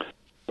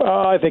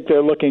 I think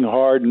they're looking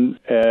hard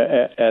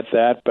at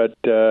that, but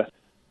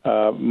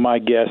my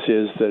guess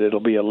is that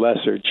it'll be a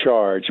lesser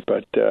charge,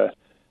 but it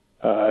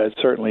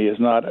certainly is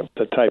not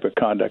the type of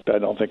conduct I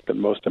don't think that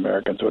most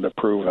Americans would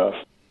approve of.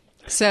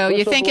 So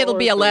you think it'll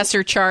be a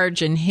lesser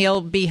charge and he'll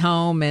be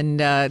home and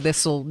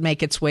this will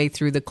make its way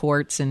through the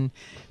courts and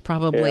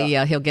probably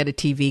he'll get a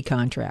TV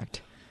contract?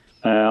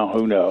 Well,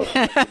 who knows?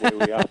 That's the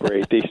way we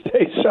operate these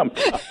days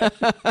sometimes.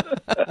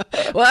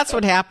 Well, that's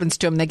what happens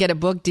to them. They get a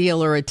book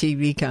deal or a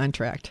TV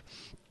contract.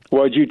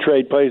 Would you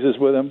trade places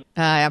with him?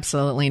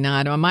 Absolutely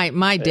not.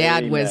 My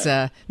dad was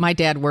my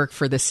dad worked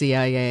for the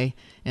CIA,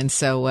 and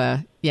so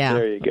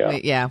there you go.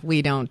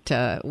 We don't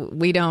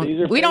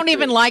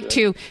even like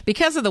to,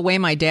 because of the way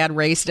my dad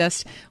raised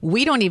us,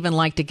 we don't even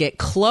like to get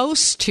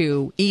close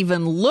to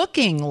even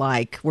looking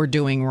like we're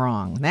doing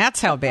wrong. That's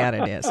how bad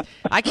it is.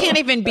 I can't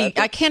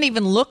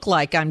even look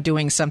like I'm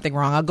doing something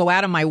wrong. I'll go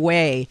out of my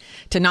way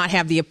to not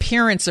have the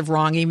appearance of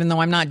wrong, even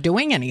though I'm not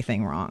doing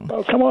anything wrong.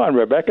 Oh, come on,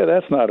 Rebecca.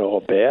 That's not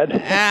all bad.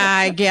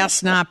 I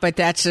guess not, but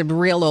that's a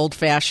real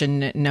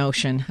old-fashioned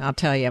notion, I'll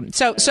tell you.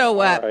 So all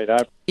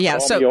right,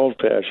 so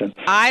old-fashioned.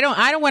 I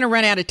don't want to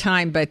run out of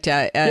time, but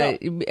I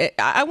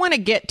want to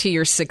get to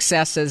your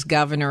success as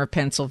governor of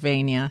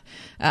Pennsylvania,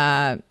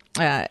 and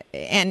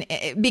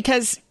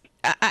because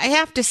I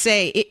have to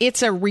say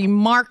it's a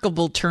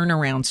remarkable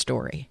turnaround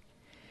story.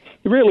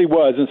 It really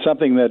was, and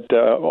something that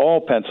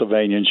all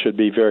Pennsylvanians should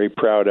be very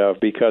proud of,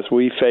 because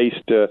we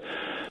faced,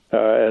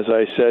 as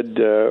I said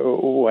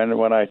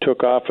when I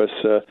took office,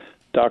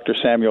 Dr.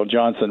 Samuel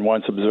Johnson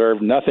once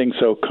observed, nothing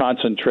so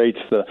concentrates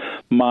the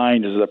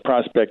mind as the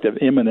prospect of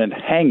imminent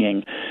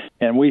hanging.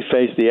 And we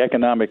faced the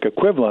economic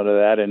equivalent of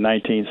that in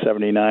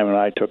 1979 when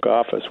I took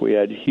office. We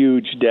had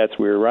huge debts.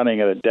 We were running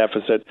at a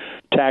deficit.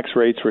 Tax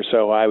rates were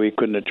so high we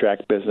couldn't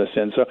attract business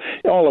in. So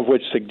all of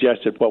which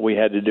suggested what we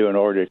had to do in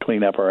order to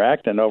clean up our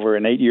act. And over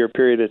an 8-year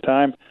period of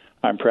time,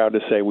 I'm proud to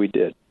say we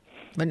did.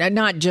 But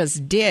not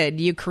just did,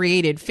 you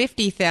created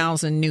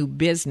 50,000 new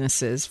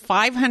businesses,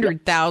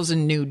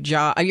 500,000 new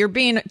jobs. You're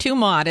being too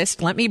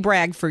modest. Let me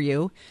brag for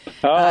you.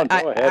 Oh,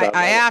 go ahead.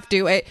 I have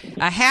to. A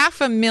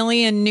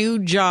 500,000 new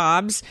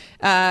jobs.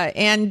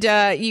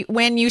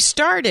 When you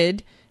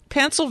started,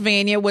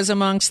 Pennsylvania was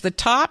amongst the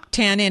top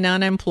 10 in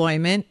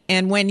unemployment.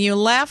 And when you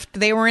left,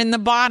 they were in the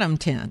bottom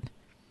 10.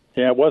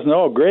 Yeah, it wasn't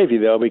all gravy,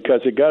 though,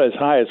 because it got as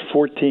high as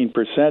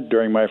 14%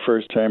 during my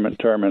first term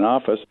in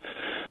office.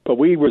 But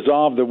we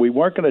resolved that we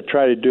weren't going to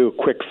try to do a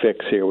quick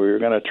fix here. We were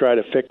going to try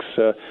to fix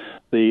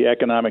the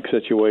economic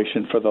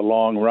situation for the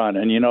long run.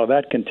 And,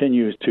 that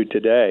continues to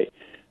today.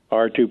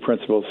 Our two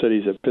principal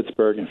cities of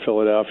Pittsburgh and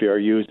Philadelphia are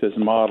used as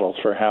models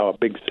for how a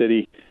big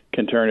city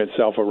can turn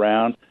itself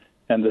around.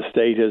 And the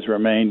state has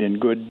remained in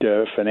good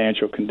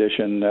financial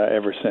condition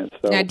ever since.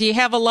 So. Now, do you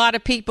have a lot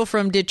of people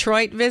from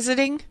Detroit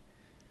visiting?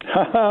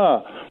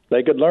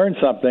 They could learn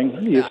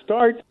something. You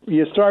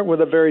start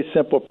with a very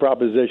simple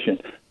proposition.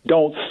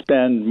 Don't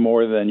spend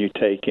more than you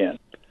take in.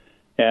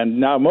 And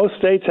now most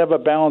states have a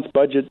balanced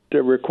budget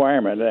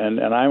requirement, and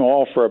I'm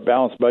all for a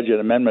balanced budget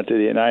amendment to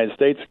the United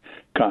States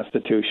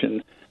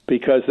Constitution,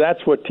 because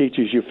that's what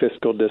teaches you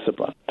fiscal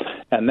discipline.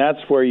 And that's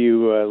where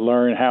you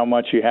learn how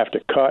much you have to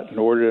cut in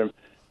order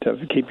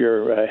to keep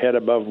your head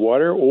above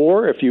water.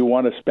 Or if you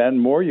want to spend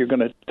more, you're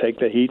going to take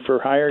the heat for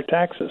higher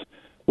taxes.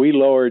 We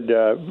lowered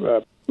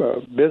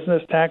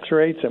business tax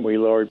rates, and we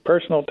lowered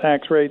personal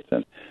tax rates,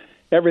 and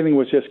everything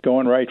was just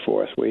going right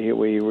for us. We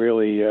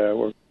really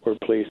were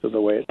pleased with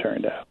the way it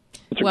turned out.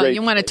 Well,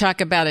 you want to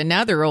talk about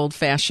another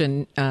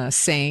old-fashioned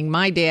saying.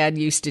 My dad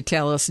used to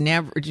tell us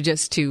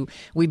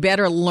we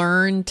better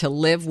learn to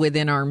live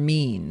within our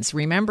means.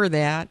 Remember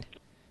that?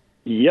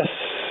 Yes,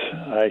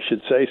 I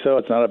should say so.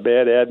 It's not a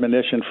bad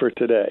admonition for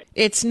today.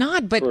 It's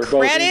not, but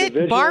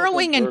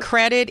borrowing and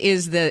credit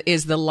is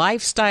the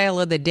lifestyle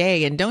of the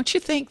day. And don't you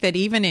think that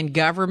even in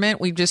government,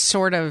 we've just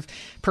sort of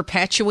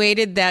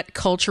perpetuated that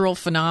cultural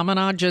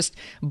phenomenon? Just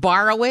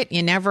borrow it.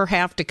 You never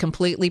have to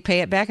completely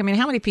pay it back. I mean,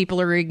 how many people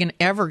are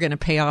ever going to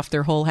pay off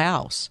their whole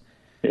house?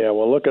 Yeah,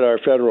 well, look at our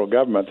federal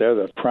government. They're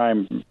the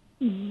prime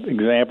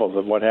examples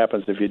of what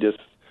happens if you just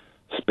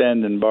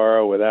spend and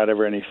borrow without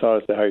ever any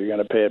thought as to how you're going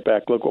to pay it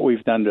back. Look what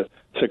we've done to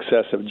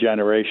successive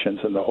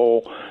generations, and the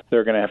whole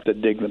they're going to have to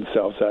dig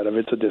themselves out of.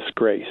 It's a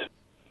disgrace.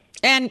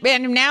 And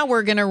now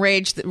we're going to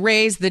raise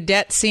the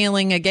debt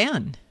ceiling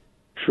again.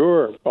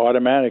 Sure,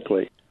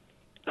 automatically.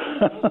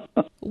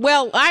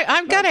 Well,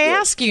 I've got to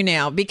ask you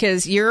now,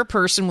 because you're a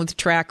person with a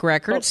track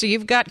record, so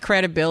you've got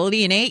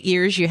credibility. In 8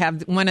 years, you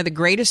have one of the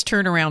greatest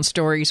turnaround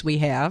stories we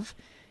have,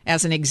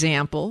 as an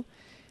example.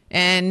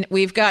 And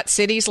we've got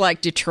cities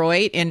like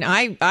Detroit, and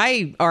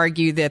I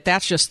argue that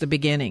that's just the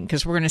beginning,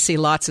 because we're going to see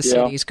lots of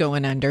cities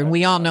going under, and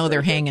we all know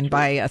they're hanging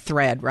by a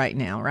thread right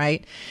now,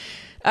 right?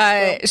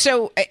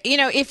 So,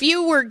 if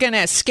you were going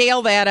to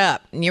scale that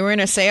up, and you were going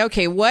to say,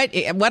 okay, what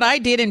I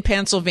did in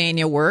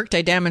Pennsylvania worked,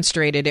 I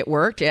demonstrated it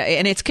worked,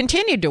 and it's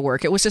continued to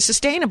work. It was a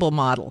sustainable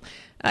model.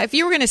 If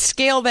you were going to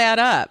scale that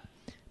up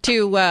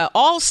to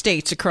all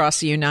states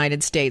across the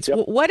United States,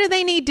 what do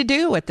they need to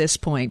do at this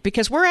point?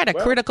 Because we're at a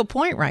critical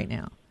point right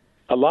now.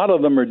 A lot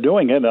of them are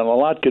doing it, and a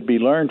lot could be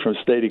learned from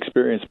state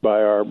experience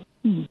by our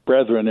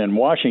brethren in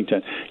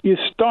Washington. You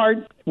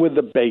start with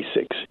the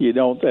basics. You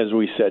don't, as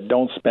we said,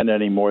 don't spend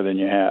any more than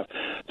you have.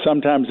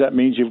 Sometimes that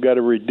means you've got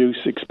to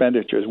reduce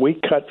expenditures. We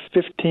cut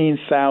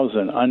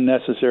 15,000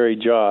 unnecessary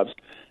jobs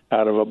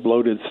out of a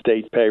bloated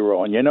state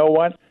payroll. And you know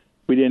what?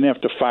 We didn't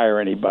have to fire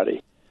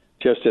anybody.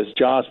 Just as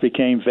jobs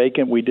became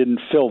vacant, we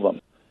didn't fill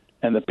them.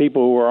 And the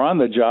people who were on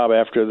the job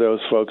after those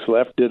folks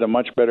left did a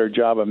much better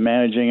job of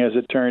managing, as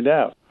it turned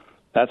out.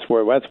 That's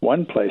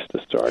one place to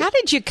start. How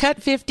did you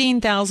cut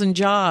 15,000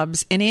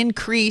 jobs and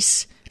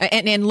increase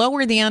and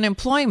lower the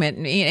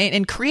unemployment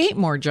and create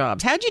more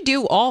jobs? How'd you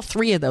do all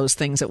three of those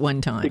things at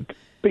one time?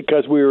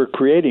 Because we were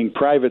creating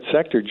private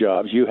sector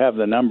jobs. You have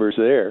the numbers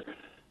there.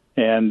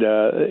 And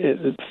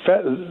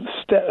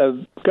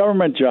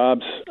government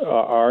jobs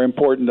are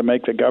important to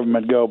make the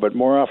government go, but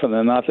more often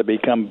than not, they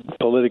become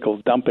political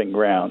dumping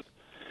grounds.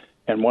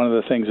 And one of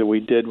the things that we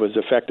did was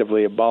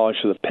effectively abolish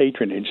the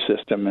patronage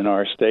system in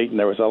our state, and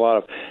there was a lot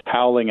of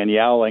howling and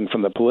yowling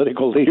from the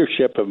political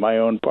leadership of my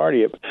own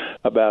party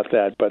about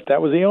that. But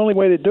that was the only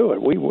way to do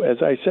it. We,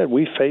 as I said,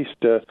 we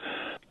faced a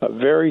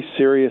very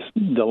serious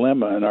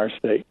dilemma in our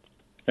state,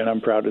 and I'm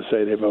proud to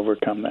say they've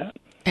overcome that.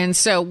 And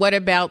so what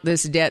about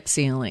this debt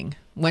ceiling?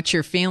 What's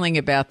your feeling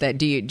about that?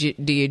 Do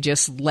you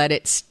just let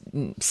it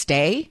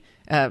stay?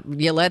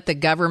 You let the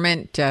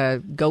government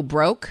go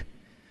broke?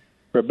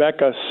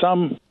 Rebecca,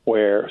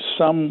 somewhere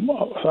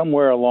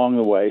along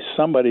the way,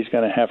 somebody's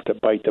going to have to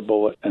bite the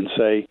bullet and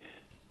say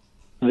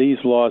these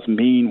laws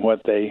mean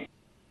what they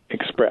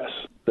express,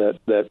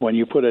 that when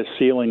you put a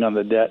ceiling on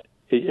the debt,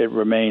 it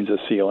remains a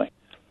ceiling.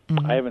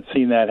 Mm-hmm. I haven't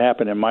seen that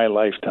happen in my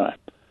lifetime.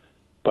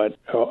 But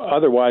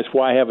otherwise,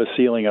 why have a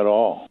ceiling at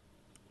all?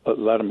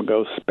 Let them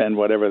go spend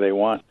whatever they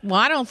want. Well,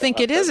 I don't think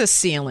it is a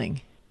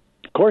ceiling.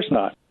 Of course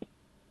not.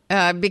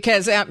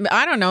 Because,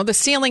 I don't know, the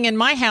ceiling in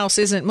my house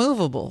isn't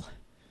movable.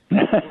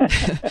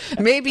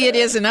 Maybe it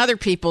is in other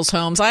people's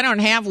homes. I don't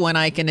have one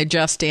I can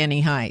adjust to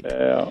any height.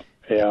 Yeah.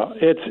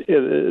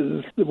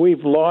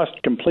 We've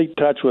lost complete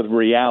touch with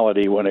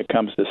reality when it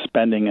comes to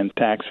spending and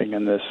taxing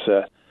in this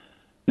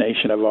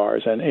nation of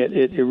ours. And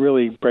it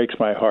really breaks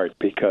my heart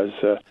because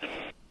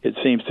it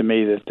seems to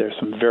me that there's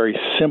some very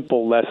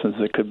simple lessons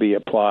that could be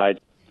applied,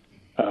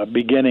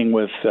 beginning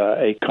with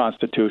a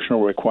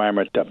constitutional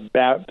requirement to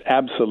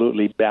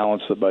absolutely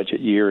balance the budget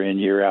year in,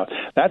 year out.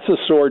 That's a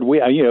sword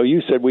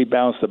you said we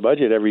balanced the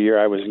budget every year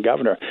I was in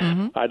governor.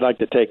 Mm-hmm. I'd like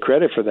to take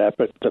credit for that,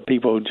 but the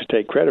people who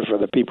take credit for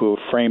the people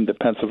who framed the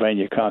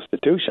Pennsylvania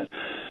Constitution,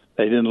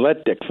 they didn't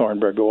let Dick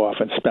Thornburgh go off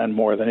and spend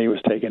more than he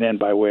was taking in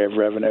by way of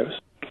revenues.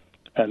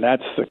 And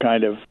that's the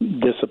kind of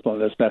discipline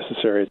that's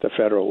necessary at the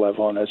federal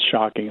level, and it's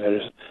shocking that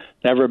it's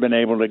never been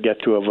able to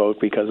get to a vote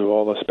because of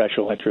all the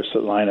special interests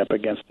that line up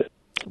against it.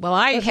 Well,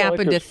 I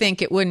happen to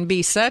think it wouldn't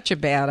be such a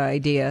bad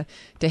idea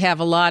to have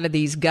a lot of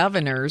these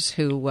governors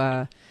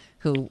who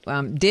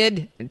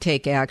did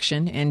take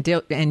action and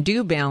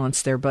do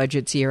balance their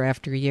budgets year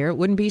after year. It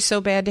wouldn't be so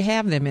bad to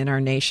have them in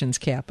our nation's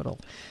capital.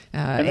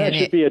 And that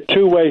should be a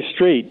two-way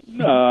street.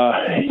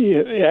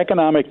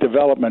 Economic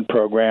development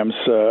programs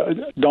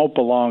don't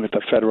belong at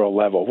the federal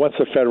level. What's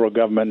the federal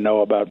government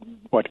know about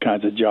what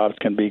kinds of jobs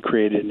can be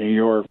created in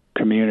your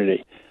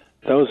community?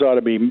 Those ought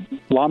to be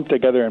lumped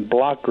together in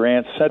block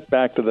grants, sent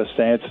back to the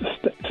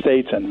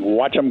states, and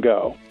watch them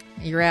go.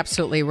 You're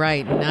absolutely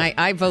right, and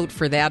I vote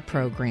for that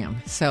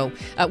program. So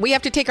we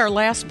have to take our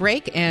last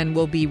break, and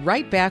we'll be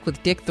right back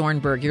with Dick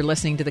Thornburgh. You're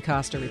listening to the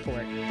Costa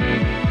Report.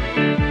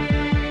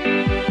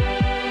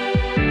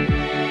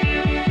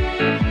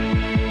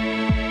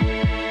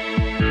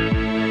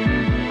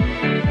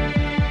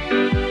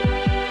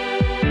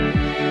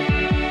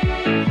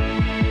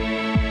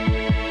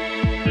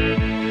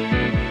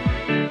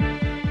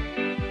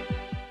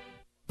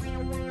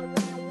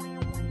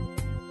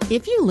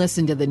 If you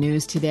listen to the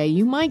news today,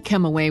 you might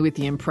come away with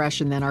the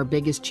impression that our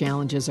biggest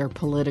challenges are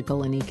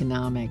political and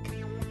economic.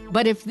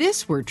 But if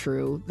this were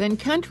true, then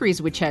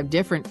countries which have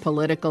different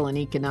political and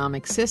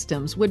economic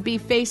systems would be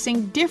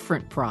facing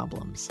different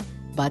problems.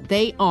 But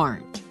they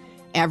aren't.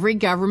 Every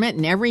government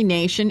and every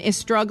nation is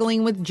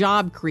struggling with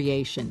job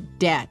creation,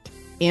 debt,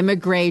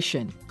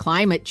 immigration,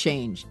 climate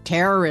change,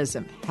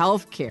 terrorism,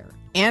 healthcare,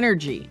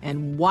 energy,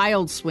 and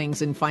wild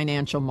swings in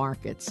financial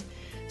markets.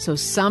 So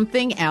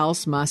something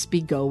else must be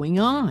going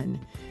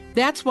on.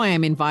 That's why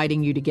I'm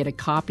inviting you to get a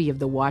copy of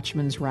The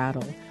Watchman's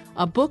Rattle,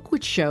 a book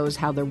which shows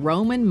how the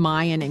Roman,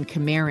 Mayan, and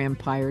Khmer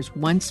empires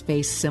once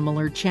faced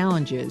similar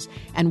challenges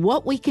and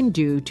what we can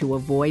do to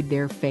avoid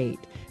their fate.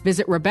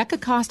 Visit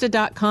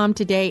RebeccaCosta.com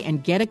today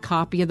and get a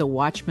copy of The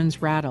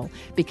Watchman's Rattle,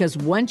 because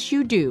once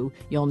you do,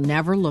 you'll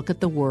never look at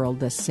the world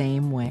the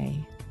same way.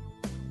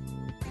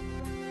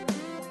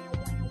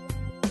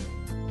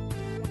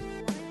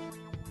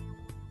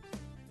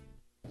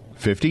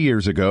 "50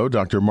 years ago,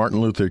 Dr.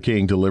 Martin Luther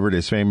King delivered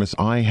his famous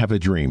I Have a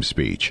Dream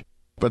speech.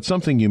 But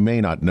something you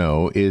may not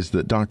know is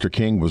that Dr.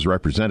 King was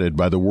represented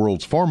by the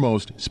world's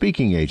foremost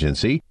speaking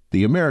agency,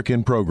 the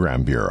American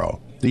Program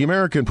Bureau. The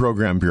American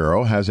Program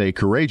Bureau has a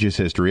courageous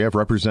history of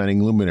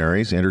representing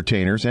luminaries,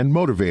 entertainers, and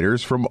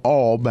motivators from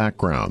all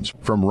backgrounds.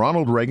 From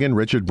Ronald Reagan,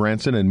 Richard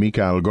Branson, and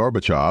Mikhail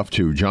Gorbachev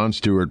to Jon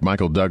Stewart,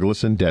 Michael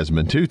Douglas, and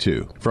Desmond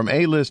Tutu. From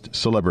A-list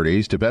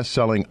celebrities to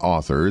best-selling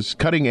authors,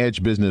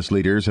 cutting-edge business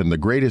leaders, and the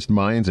greatest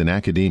minds in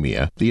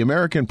academia, the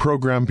American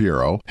Program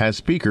Bureau has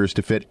speakers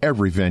to fit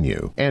every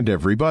venue and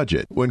every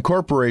budget. When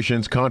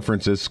corporations,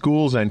 conferences,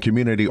 schools, and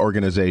community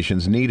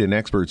organizations need an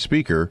expert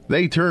speaker,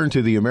 they turn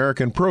to the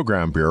American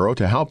Program Bureau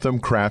to help them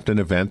craft an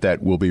event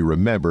that will be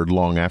remembered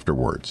long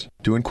afterwards.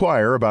 To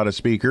inquire about a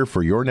speaker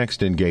for your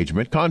next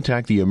engagement,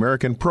 contact the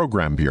American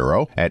Program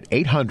Bureau at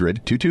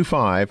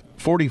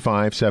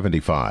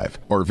 800-225-4575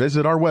 or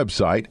visit our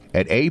website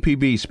at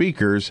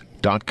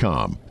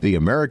apbspeakers.com. The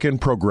American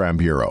Program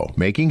Bureau,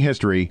 making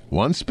history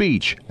one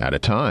speech at a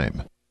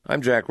time.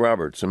 I'm Jack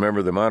Roberts, a member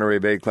of the Monterey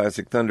Bay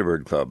Classic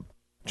Thunderbird Club.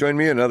 Join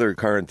me and other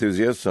car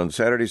enthusiasts on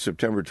Saturday,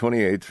 September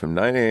 28th from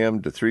 9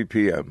 a.m. to 3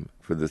 p.m.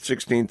 for the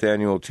 16th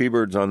annual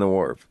T-Birds on the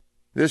Wharf.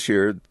 This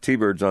year,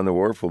 T-Birds on the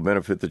Wharf will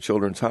benefit the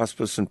Children's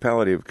Hospice and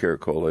Palliative Care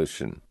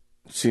Coalition.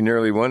 See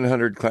nearly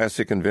 100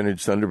 classic and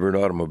vintage Thunderbird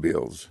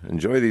automobiles.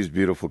 Enjoy these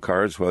beautiful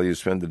cars while you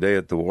spend the day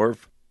at the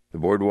wharf, the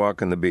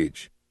boardwalk, and the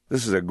beach.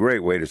 This is a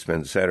great way to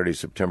spend Saturday,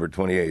 September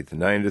 28th,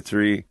 9 to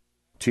 3,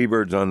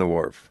 T-Birds on the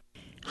Wharf.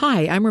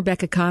 Hi, I'm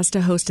Rebecca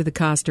Costa, host of the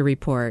Costa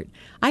Report.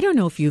 I don't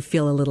know if you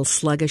feel a little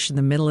sluggish in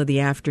the middle of the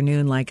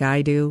afternoon like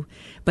I do,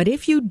 but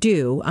if you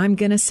do, I'm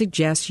going to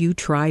suggest you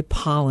try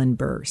Pollen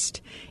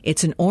Burst.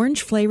 It's an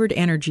orange-flavored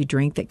energy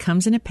drink that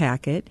comes in a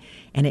packet,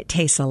 and it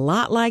tastes a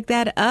lot like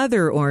that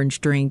other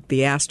orange drink the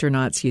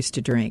astronauts used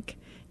to drink.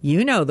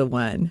 You know the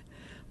one.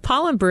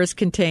 Pollen Burst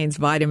contains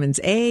vitamins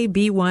A,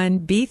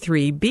 B1,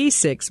 B3,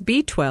 B6,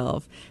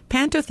 B12,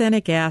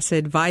 pantothenic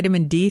acid,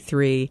 vitamin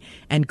D3,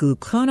 and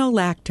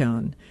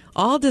gluconolactone,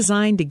 all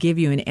designed to give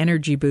you an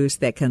energy boost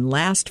that can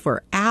last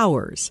for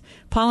hours.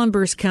 Pollen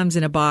Burst comes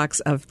in a box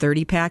of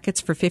 30 packets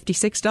for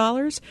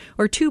 $56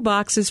 or 2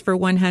 boxes for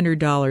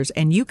 $100,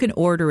 and you can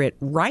order it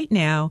right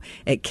now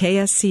at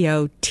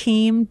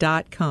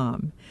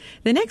kscoteam.com.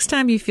 The next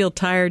time you feel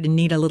tired and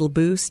need a little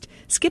boost,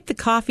 skip the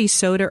coffee,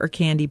 soda, or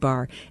candy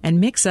bar and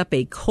mix up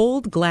a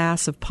cold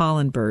glass of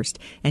Pollen Burst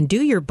and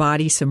do your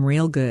body some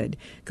real good.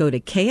 Go to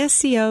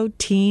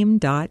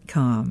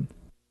kscoteam.com.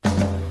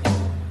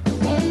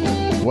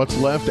 What's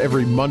left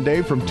every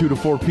Monday from 2 to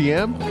 4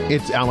 p.m.?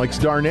 It's Alex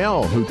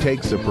Darnell, who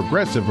takes a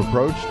progressive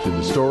approach to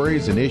the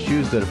stories and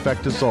issues that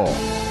affect us all.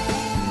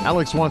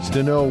 Alex wants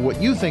to know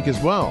what you think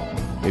as well.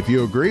 If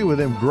you agree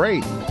with him,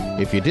 great.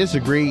 If you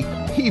disagree,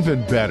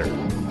 even better.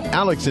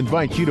 Alex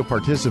invites you to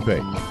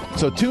participate.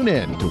 So tune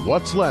in to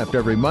What's Left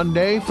every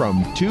Monday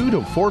from 2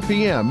 to 4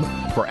 p.m.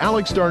 for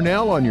Alex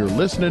Darnell on your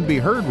Listen and Be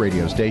Heard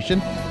radio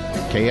station,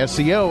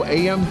 KSCO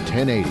AM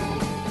 1080.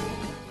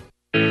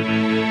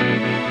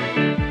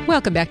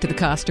 Welcome back to the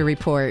Costa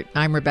Report.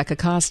 I'm Rebecca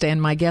Costa, and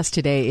my guest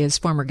today is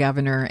former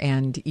Governor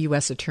and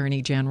U.S.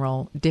 Attorney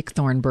General Dick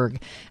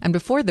Thornburgh. And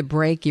before the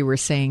break, you were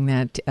saying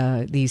that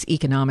these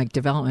economic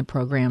development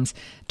programs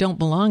don't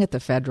belong at the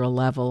federal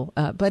level.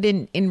 But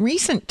in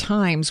recent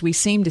times, we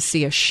seem to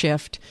see a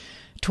shift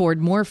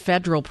toward more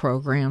federal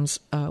programs,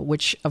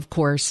 which, of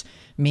course,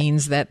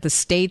 means that the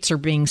states are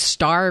being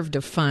starved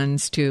of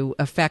funds to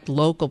affect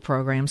local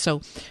programs.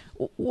 So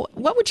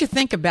what would you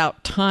think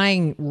about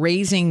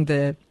raising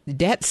the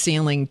debt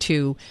ceiling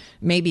to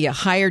maybe a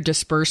higher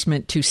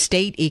disbursement to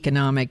state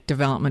economic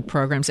development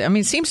programs? I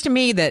mean, it seems to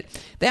me that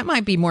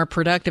might be more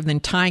productive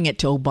than tying it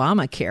to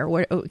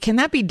Obamacare. Can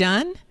that be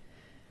done?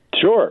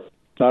 Sure.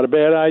 Not a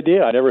bad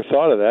idea. I never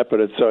thought of that,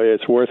 but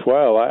it's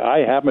worthwhile.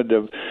 I happen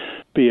to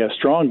be a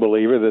strong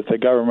believer that the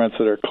governments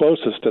that are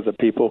closest to the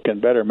people can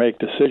better make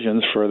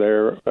decisions for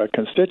their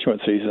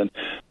constituencies, and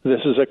this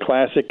is a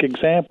classic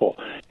example.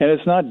 And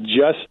it's not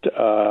just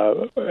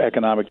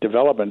economic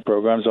development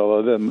programs,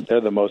 although they're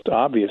the most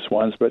obvious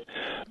ones, but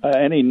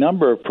any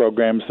number of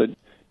programs that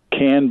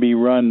can be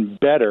run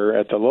better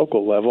at the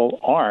local level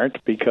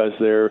aren't, because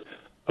they're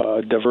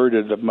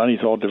diverted. The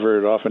money's all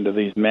diverted off into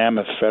these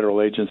mammoth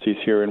federal agencies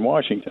here in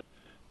Washington.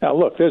 Now,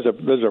 look, there's a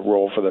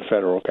role for the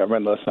federal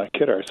government. Let's not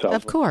kid ourselves.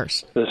 Of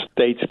course. The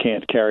states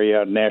can't carry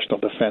out national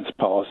defense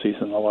policies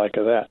and the like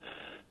of that.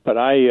 But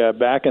I,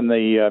 back in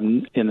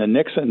the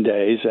Nixon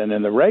days and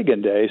in the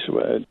Reagan days,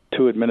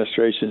 2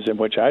 administrations in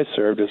which I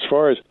served, as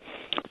far as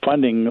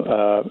funding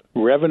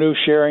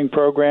revenue-sharing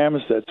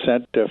programs that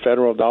sent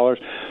federal dollars,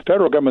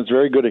 federal government's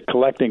very good at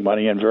collecting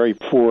money and very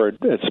poor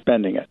at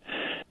spending it.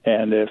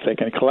 And if they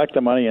can collect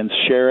the money and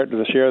share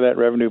that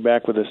revenue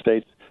back with the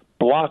states,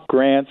 block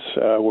grants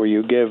where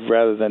you give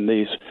rather than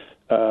these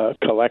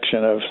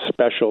collection of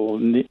special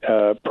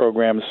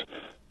programs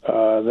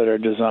that are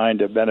designed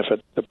to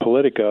benefit the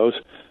politicos,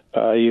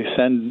 you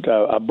send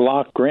a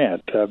block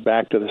grant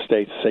back to the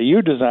states. Say,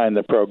 you design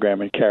the program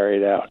and carry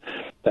it out.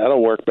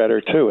 That'll work better,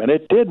 too. And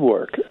it did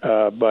work,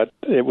 but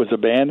it was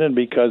abandoned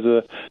because of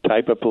the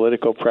type of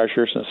political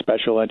pressures and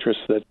special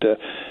interests that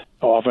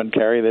often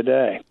carry the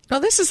day.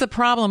 Well, this is the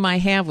problem I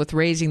have with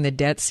raising the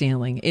debt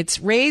ceiling. It's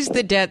raised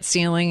the debt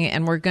ceiling,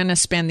 and we're going to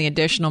spend the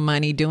additional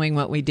money doing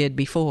what we did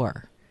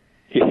before.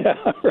 Yeah,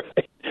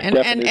 right.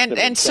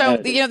 And so,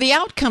 the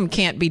outcome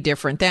can't be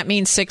different. That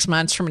means 6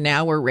 months from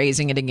now, we're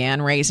raising it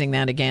again, raising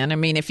that again. I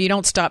mean, if you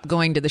don't stop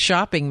going to the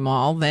shopping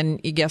mall, then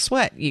guess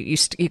what? You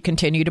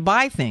continue to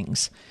buy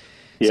things.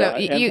 Yeah,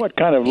 so what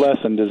kind of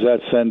lesson does that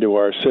send to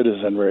our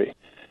citizenry?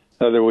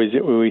 In other words,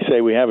 we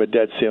say we have a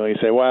debt ceiling, you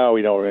say, well,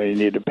 we don't really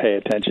need to pay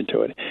attention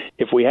to it.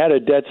 If we had a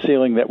debt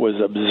ceiling that was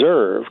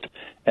observed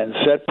and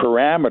set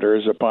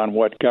parameters upon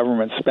what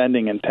government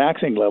spending and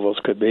taxing levels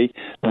could be,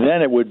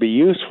 then it would be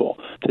useful.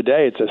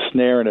 Today it's a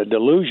snare and a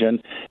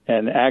delusion,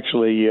 and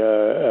actually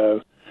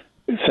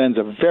sends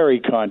a very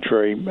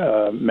contrary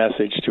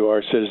message to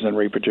our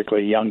citizenry,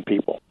 particularly young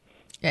people.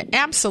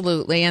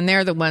 Absolutely, and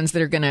they're the ones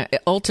that are going to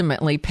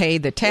ultimately pay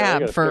the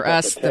tab for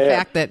us, the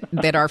fact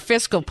that our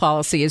fiscal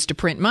policy is to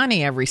print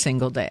money every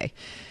single day.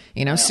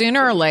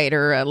 Sooner or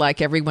later,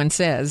 like everyone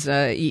says,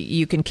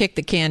 you can kick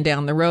the can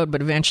down the road,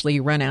 but eventually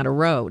you run out of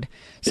road.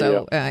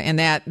 So, and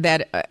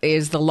that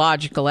is the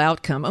logical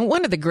outcome. And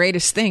one of the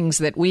greatest things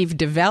that we've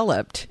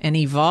developed and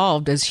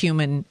evolved as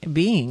human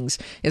beings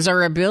is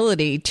our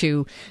ability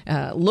to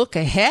look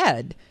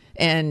ahead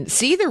and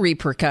see the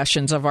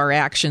repercussions of our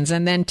actions,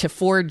 and then to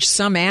forge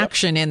some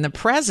action in the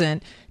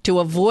present to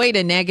avoid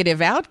a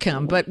negative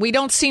outcome. But we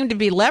don't seem to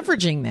be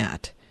leveraging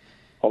that.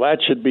 Well, that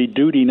should be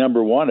duty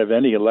number one of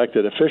any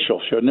elected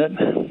official, shouldn't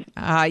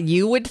it?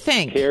 You would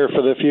think. Care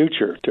for the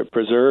future, to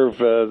preserve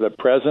the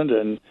present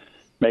and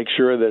make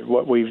sure that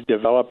what we've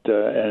developed,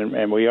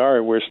 and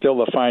we're still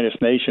the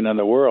finest nation in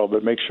the world,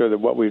 but make sure that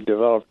what we've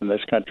developed in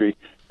this country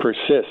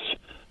persists.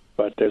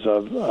 But there's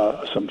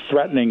some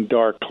threatening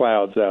dark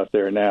clouds out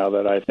there now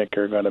that I think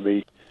are going to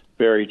be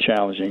very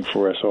challenging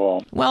for us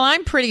all. Well,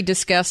 I'm pretty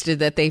disgusted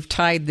that they've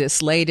tied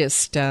this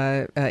latest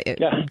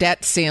debt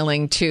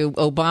ceiling to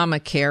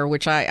Obamacare,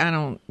 which I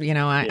don't,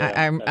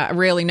 I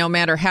really, no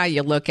matter how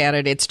you look at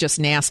it, it's just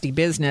nasty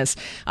business.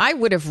 I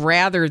would have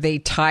rather they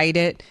tied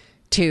it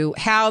to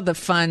how the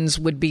funds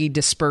would be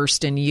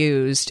dispersed and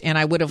used. And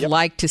I would have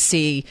liked to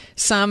see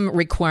some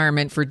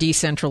requirement for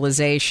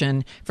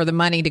decentralization, for the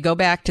money to go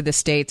back to the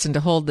states and to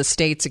hold the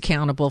states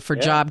accountable for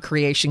job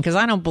creation, because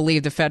I don't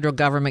believe the federal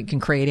government can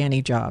create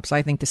any jobs.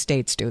 I think the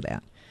states do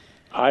that.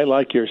 I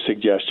like your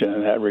suggestion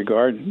in that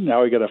regard.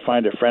 Now we got to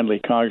find a friendly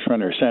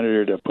congressman or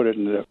senator to put it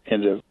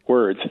into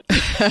words.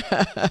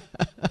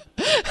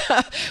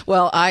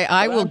 Well,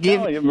 I will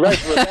give you,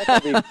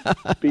 Rebecca,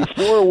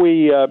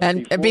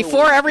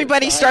 before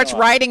everybody starts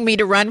writing me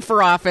to run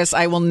for office,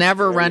 I will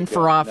never run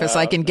for office.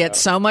 I can get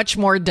so much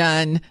more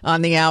done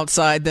on the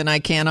outside than I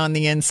can on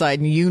the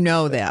inside, and you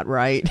know that,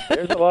 right?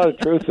 There's a lot of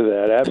truth to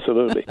that,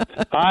 absolutely.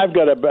 I've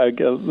got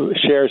to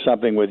share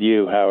something with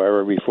you,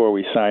 however, before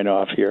we sign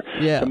off here.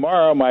 Yeah.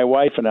 Tomorrow, my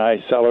wife and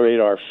I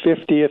celebrate our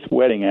 50th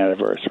wedding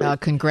anniversary.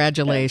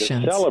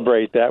 Congratulations. And to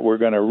celebrate that, we're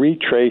going to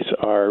retrace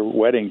our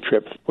wedding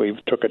trip. We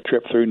took a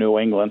trip through New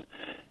England,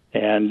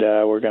 and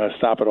we're going to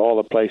stop at all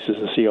the places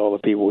and see all the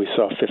people we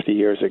saw 50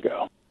 years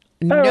ago.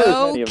 Many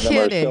of them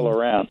are still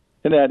around.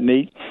 Isn't that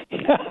neat?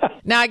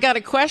 Now, I got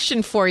a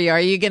question for you.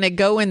 Are you going to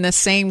go in the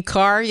same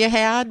car you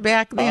had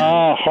back then?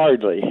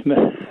 Hardly.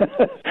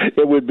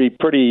 It would be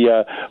pretty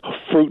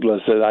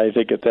fruitless, I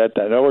think, at that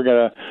time. No, we're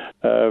going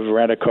to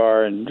rent a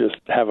car and just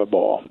have a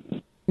ball.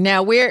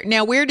 Now,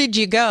 where did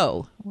you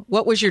go?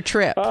 What was your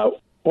trip?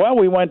 Well,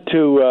 we went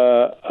to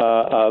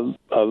a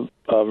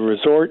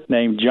resort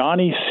named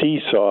Johnny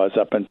Seesaws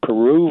up in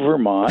Peru,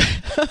 Vermont.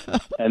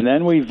 And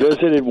then we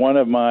visited one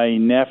of my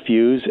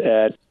nephews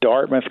at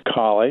Dartmouth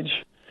College.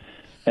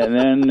 And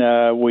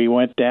then we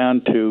went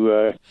down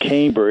to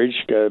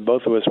Cambridge.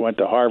 Both of us went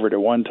to Harvard at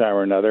one time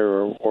or another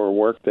or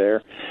worked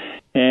there.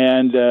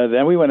 And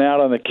then we went out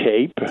on the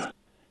Cape.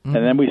 Mm-hmm.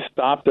 And then we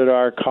stopped at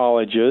our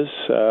colleges.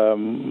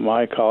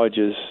 My college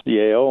is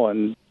Yale,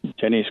 and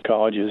Jenny's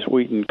college is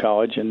Wheaton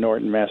College in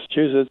Norton,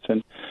 Massachusetts.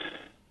 And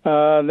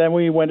then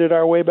we wended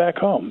our way back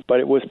home. But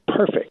it was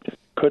perfect.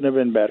 Couldn't have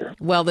been better.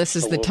 Well, this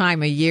is the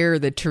time of year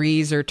the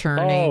trees are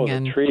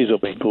turning. The trees will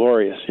be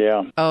glorious,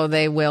 yeah. Oh,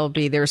 they will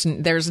be. There's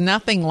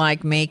nothing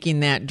like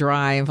making that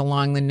drive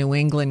along the New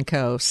England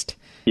coast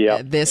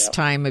this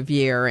time of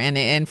year.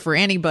 And for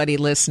anybody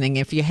listening,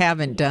 if you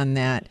haven't done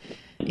that,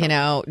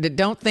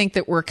 don't think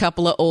that we're a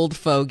couple of old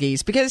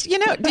fogies. Because, do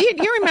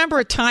you remember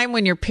a time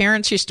when your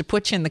parents used to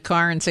put you in the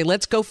car and say,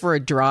 let's go for a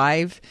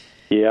drive?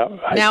 Yeah.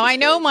 Now, I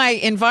know my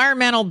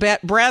environmental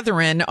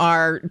brethren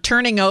are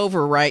turning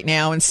over right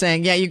now and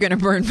saying, yeah, you're going to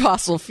burn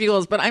fossil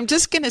fuels. But I'm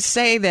just going to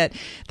say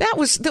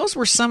those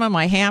were some of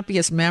my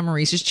happiest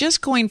memories, is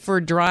just going for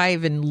a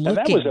drive and looking.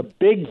 And that was a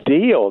big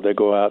deal to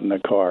go out in the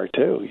car,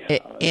 too.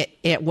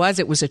 It was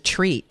a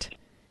treat.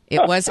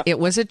 It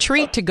was a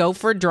treat to go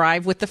for a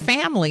drive with the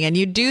family. And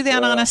you do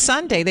that on a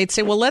Sunday. They'd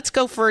say, well, let's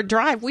go for a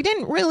drive. We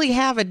didn't really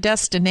have a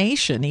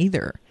destination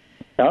either.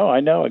 Oh,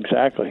 I know,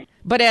 exactly.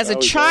 But as a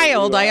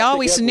child, I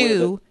always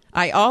knew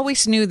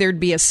there'd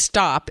be a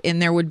stop and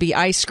there would be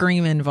ice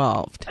cream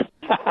involved.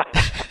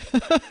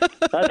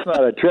 That's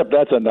not a trip.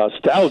 That's a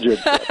nostalgia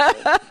trip,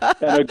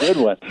 and a good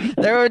one.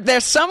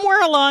 There's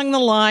somewhere along the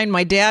line,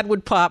 my dad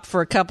would pop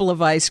for a couple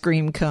of ice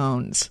cream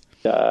cones.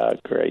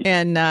 Great.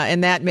 And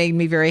that made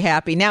me very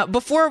happy. Now,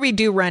 before we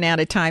do run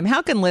out of time,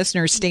 how can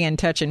listeners stay in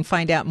touch and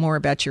find out more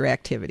about your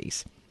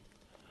activities?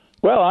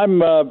 Well, I'm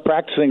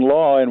practicing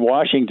law in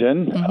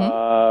Washington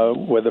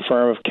with the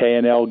firm of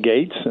K&L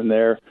Gates, and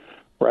they're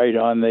right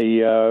on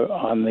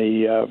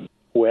the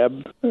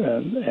web,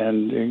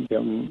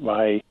 and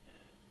my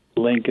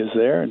link is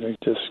there, and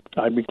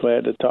I'd be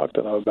glad to talk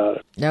to them about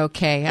it.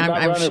 Okay, I'm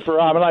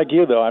like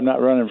you though. I'm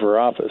not running for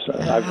office.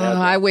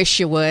 I wish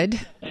you would.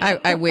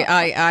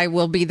 I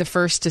will be the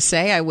first to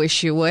say I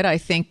wish you would. I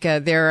think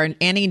there are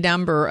any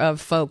number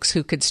of folks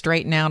who could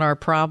straighten out our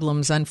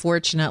problems.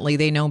 Unfortunately,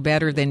 they know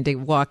better than to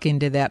walk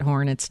into that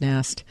hornet's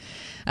nest.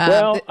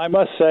 I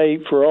must say,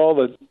 for all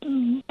the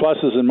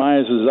pluses and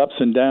minuses, ups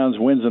and downs,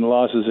 wins and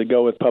losses that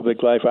go with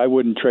public life, I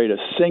wouldn't trade a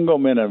single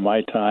minute of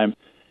my time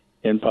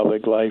in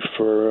public life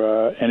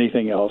for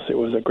anything else. It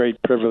was a great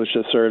privilege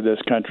to serve this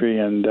country,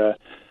 and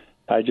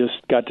I just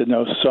got to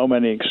know so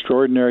many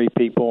extraordinary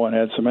people and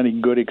had so many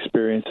good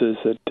experiences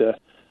that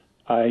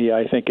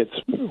I think it's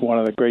one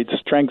of the great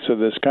strengths of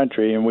this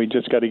country, and we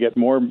just got to get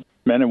more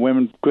men and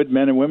women, good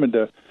men and women,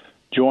 to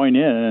join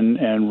in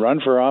and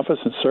run for office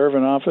and serve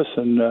in office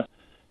and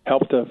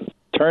help to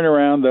turn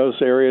around those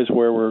areas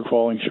where we're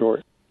falling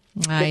short.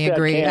 I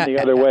agree.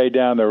 The other way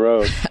down the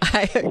road.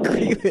 I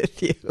agree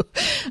with you.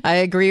 I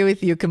agree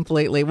with you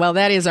completely. Well,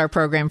 that is our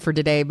program for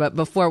today. But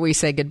before we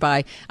say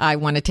goodbye, I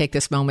want to take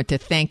this moment to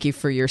thank you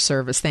for your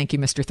service. Thank you,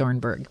 Mr.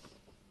 Thornburg.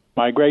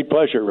 My great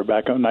pleasure,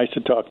 Rebecca. Nice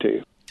to talk to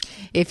you.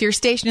 If your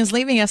station is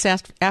leaving us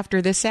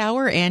after this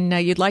hour and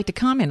you'd like to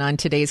comment on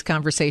today's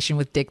conversation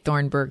with Dick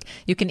Thornburg,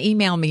 you can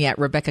email me at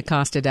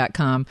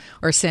RebeccaCosta.com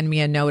or send me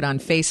a note on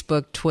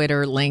Facebook,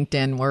 Twitter,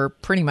 LinkedIn. We're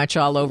pretty much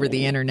all over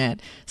the internet.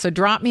 So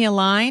drop me a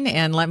line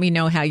and let me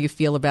know how you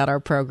feel about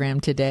our program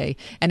today.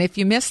 And if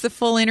you missed the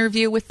full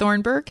interview with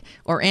Thornburg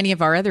or any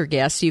of our other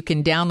guests, you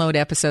can download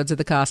episodes of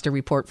the Costa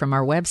Report from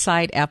our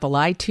website, Apple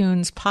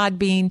iTunes,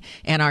 Podbean,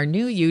 and our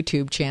new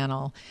YouTube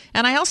channel.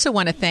 And I also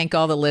want to thank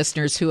all the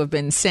listeners who have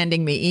been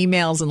sending me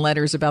emails and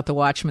letters about the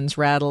Watchman's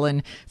Rattle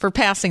and for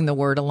passing the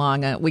word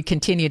along. We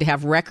continue to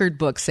have record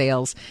book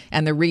sales,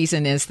 and the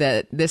reason is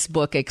that this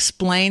book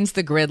explains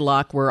the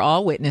gridlock we're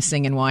all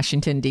witnessing in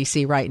Washington,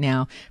 D.C. right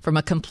now from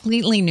a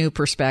completely new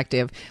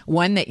perspective,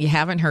 one that you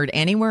haven't heard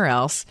anywhere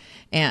else.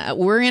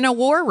 We're in a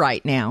war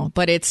right now,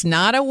 but it's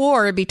not a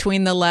war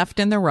between the left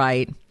and the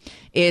right.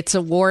 It's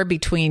a war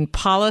between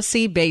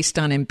policy based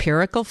on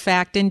empirical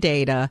fact and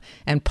data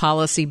and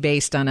policy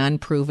based on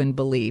unproven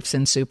beliefs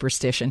and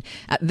superstition.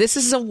 This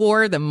is a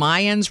war the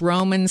Mayans,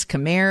 Romans,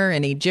 Khmer,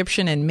 and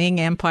Egyptian and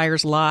Ming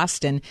empires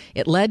lost, and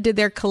it led to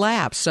their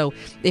collapse. So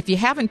if you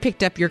haven't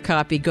picked up your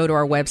copy, go to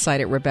our website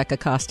at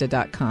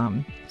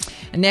RebeccaCosta.com.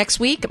 Next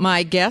week,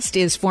 my guest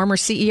is former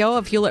CEO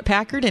of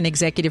Hewlett-Packard and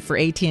executive for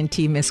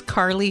AT&T, Miss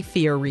Carly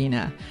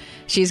Fiorina.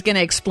 She's going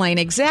to explain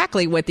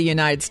exactly what the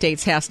United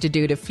States has to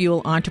do to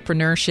fuel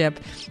entrepreneurship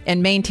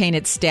and maintain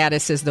its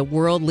status as the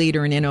world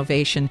leader in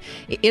innovation.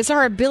 Is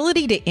our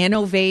ability to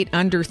innovate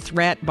under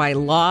threat by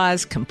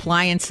laws,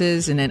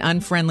 compliances, and an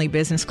unfriendly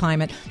business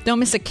climate? Don't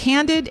miss a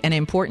candid and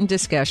important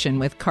discussion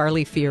with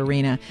Carly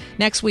Fiorina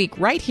next week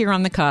right here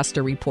on the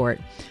Costa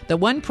Report, the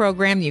one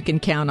program you can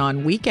count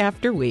on week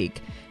after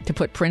week to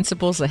put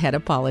principles ahead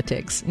of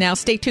politics. Now,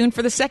 stay tuned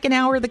for the second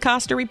hour of the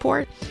Costa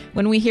Report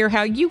when we hear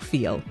how you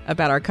feel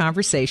about our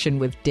conversation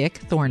with Dick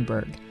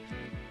Thornburg.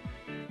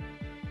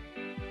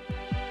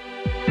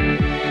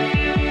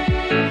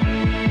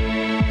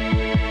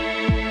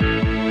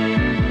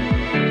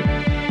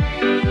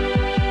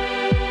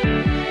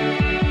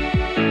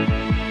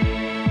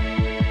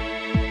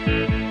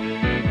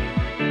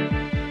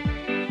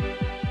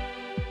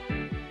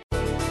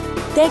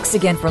 Thanks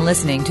again for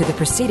listening to the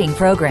preceding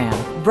program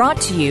brought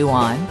to you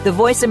on the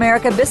Voice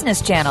America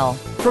Business Channel.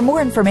 For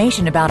more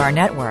information about our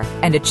network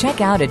and to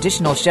check out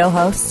additional show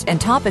hosts and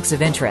topics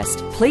of interest,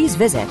 please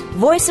visit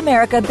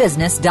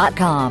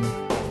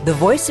voiceamericabusiness.com. The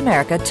Voice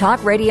America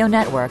Talk Radio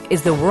Network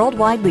is the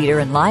worldwide leader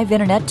in live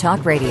Internet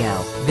talk radio.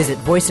 Visit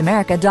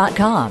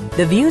voiceamerica.com.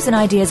 The views and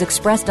ideas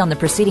expressed on the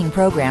preceding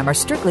program are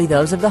strictly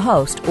those of the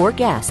host or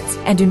guests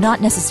and do not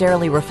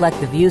necessarily reflect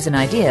the views and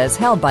ideas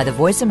held by the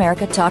Voice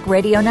America Talk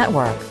Radio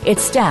Network,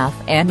 its staff,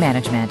 and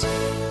management.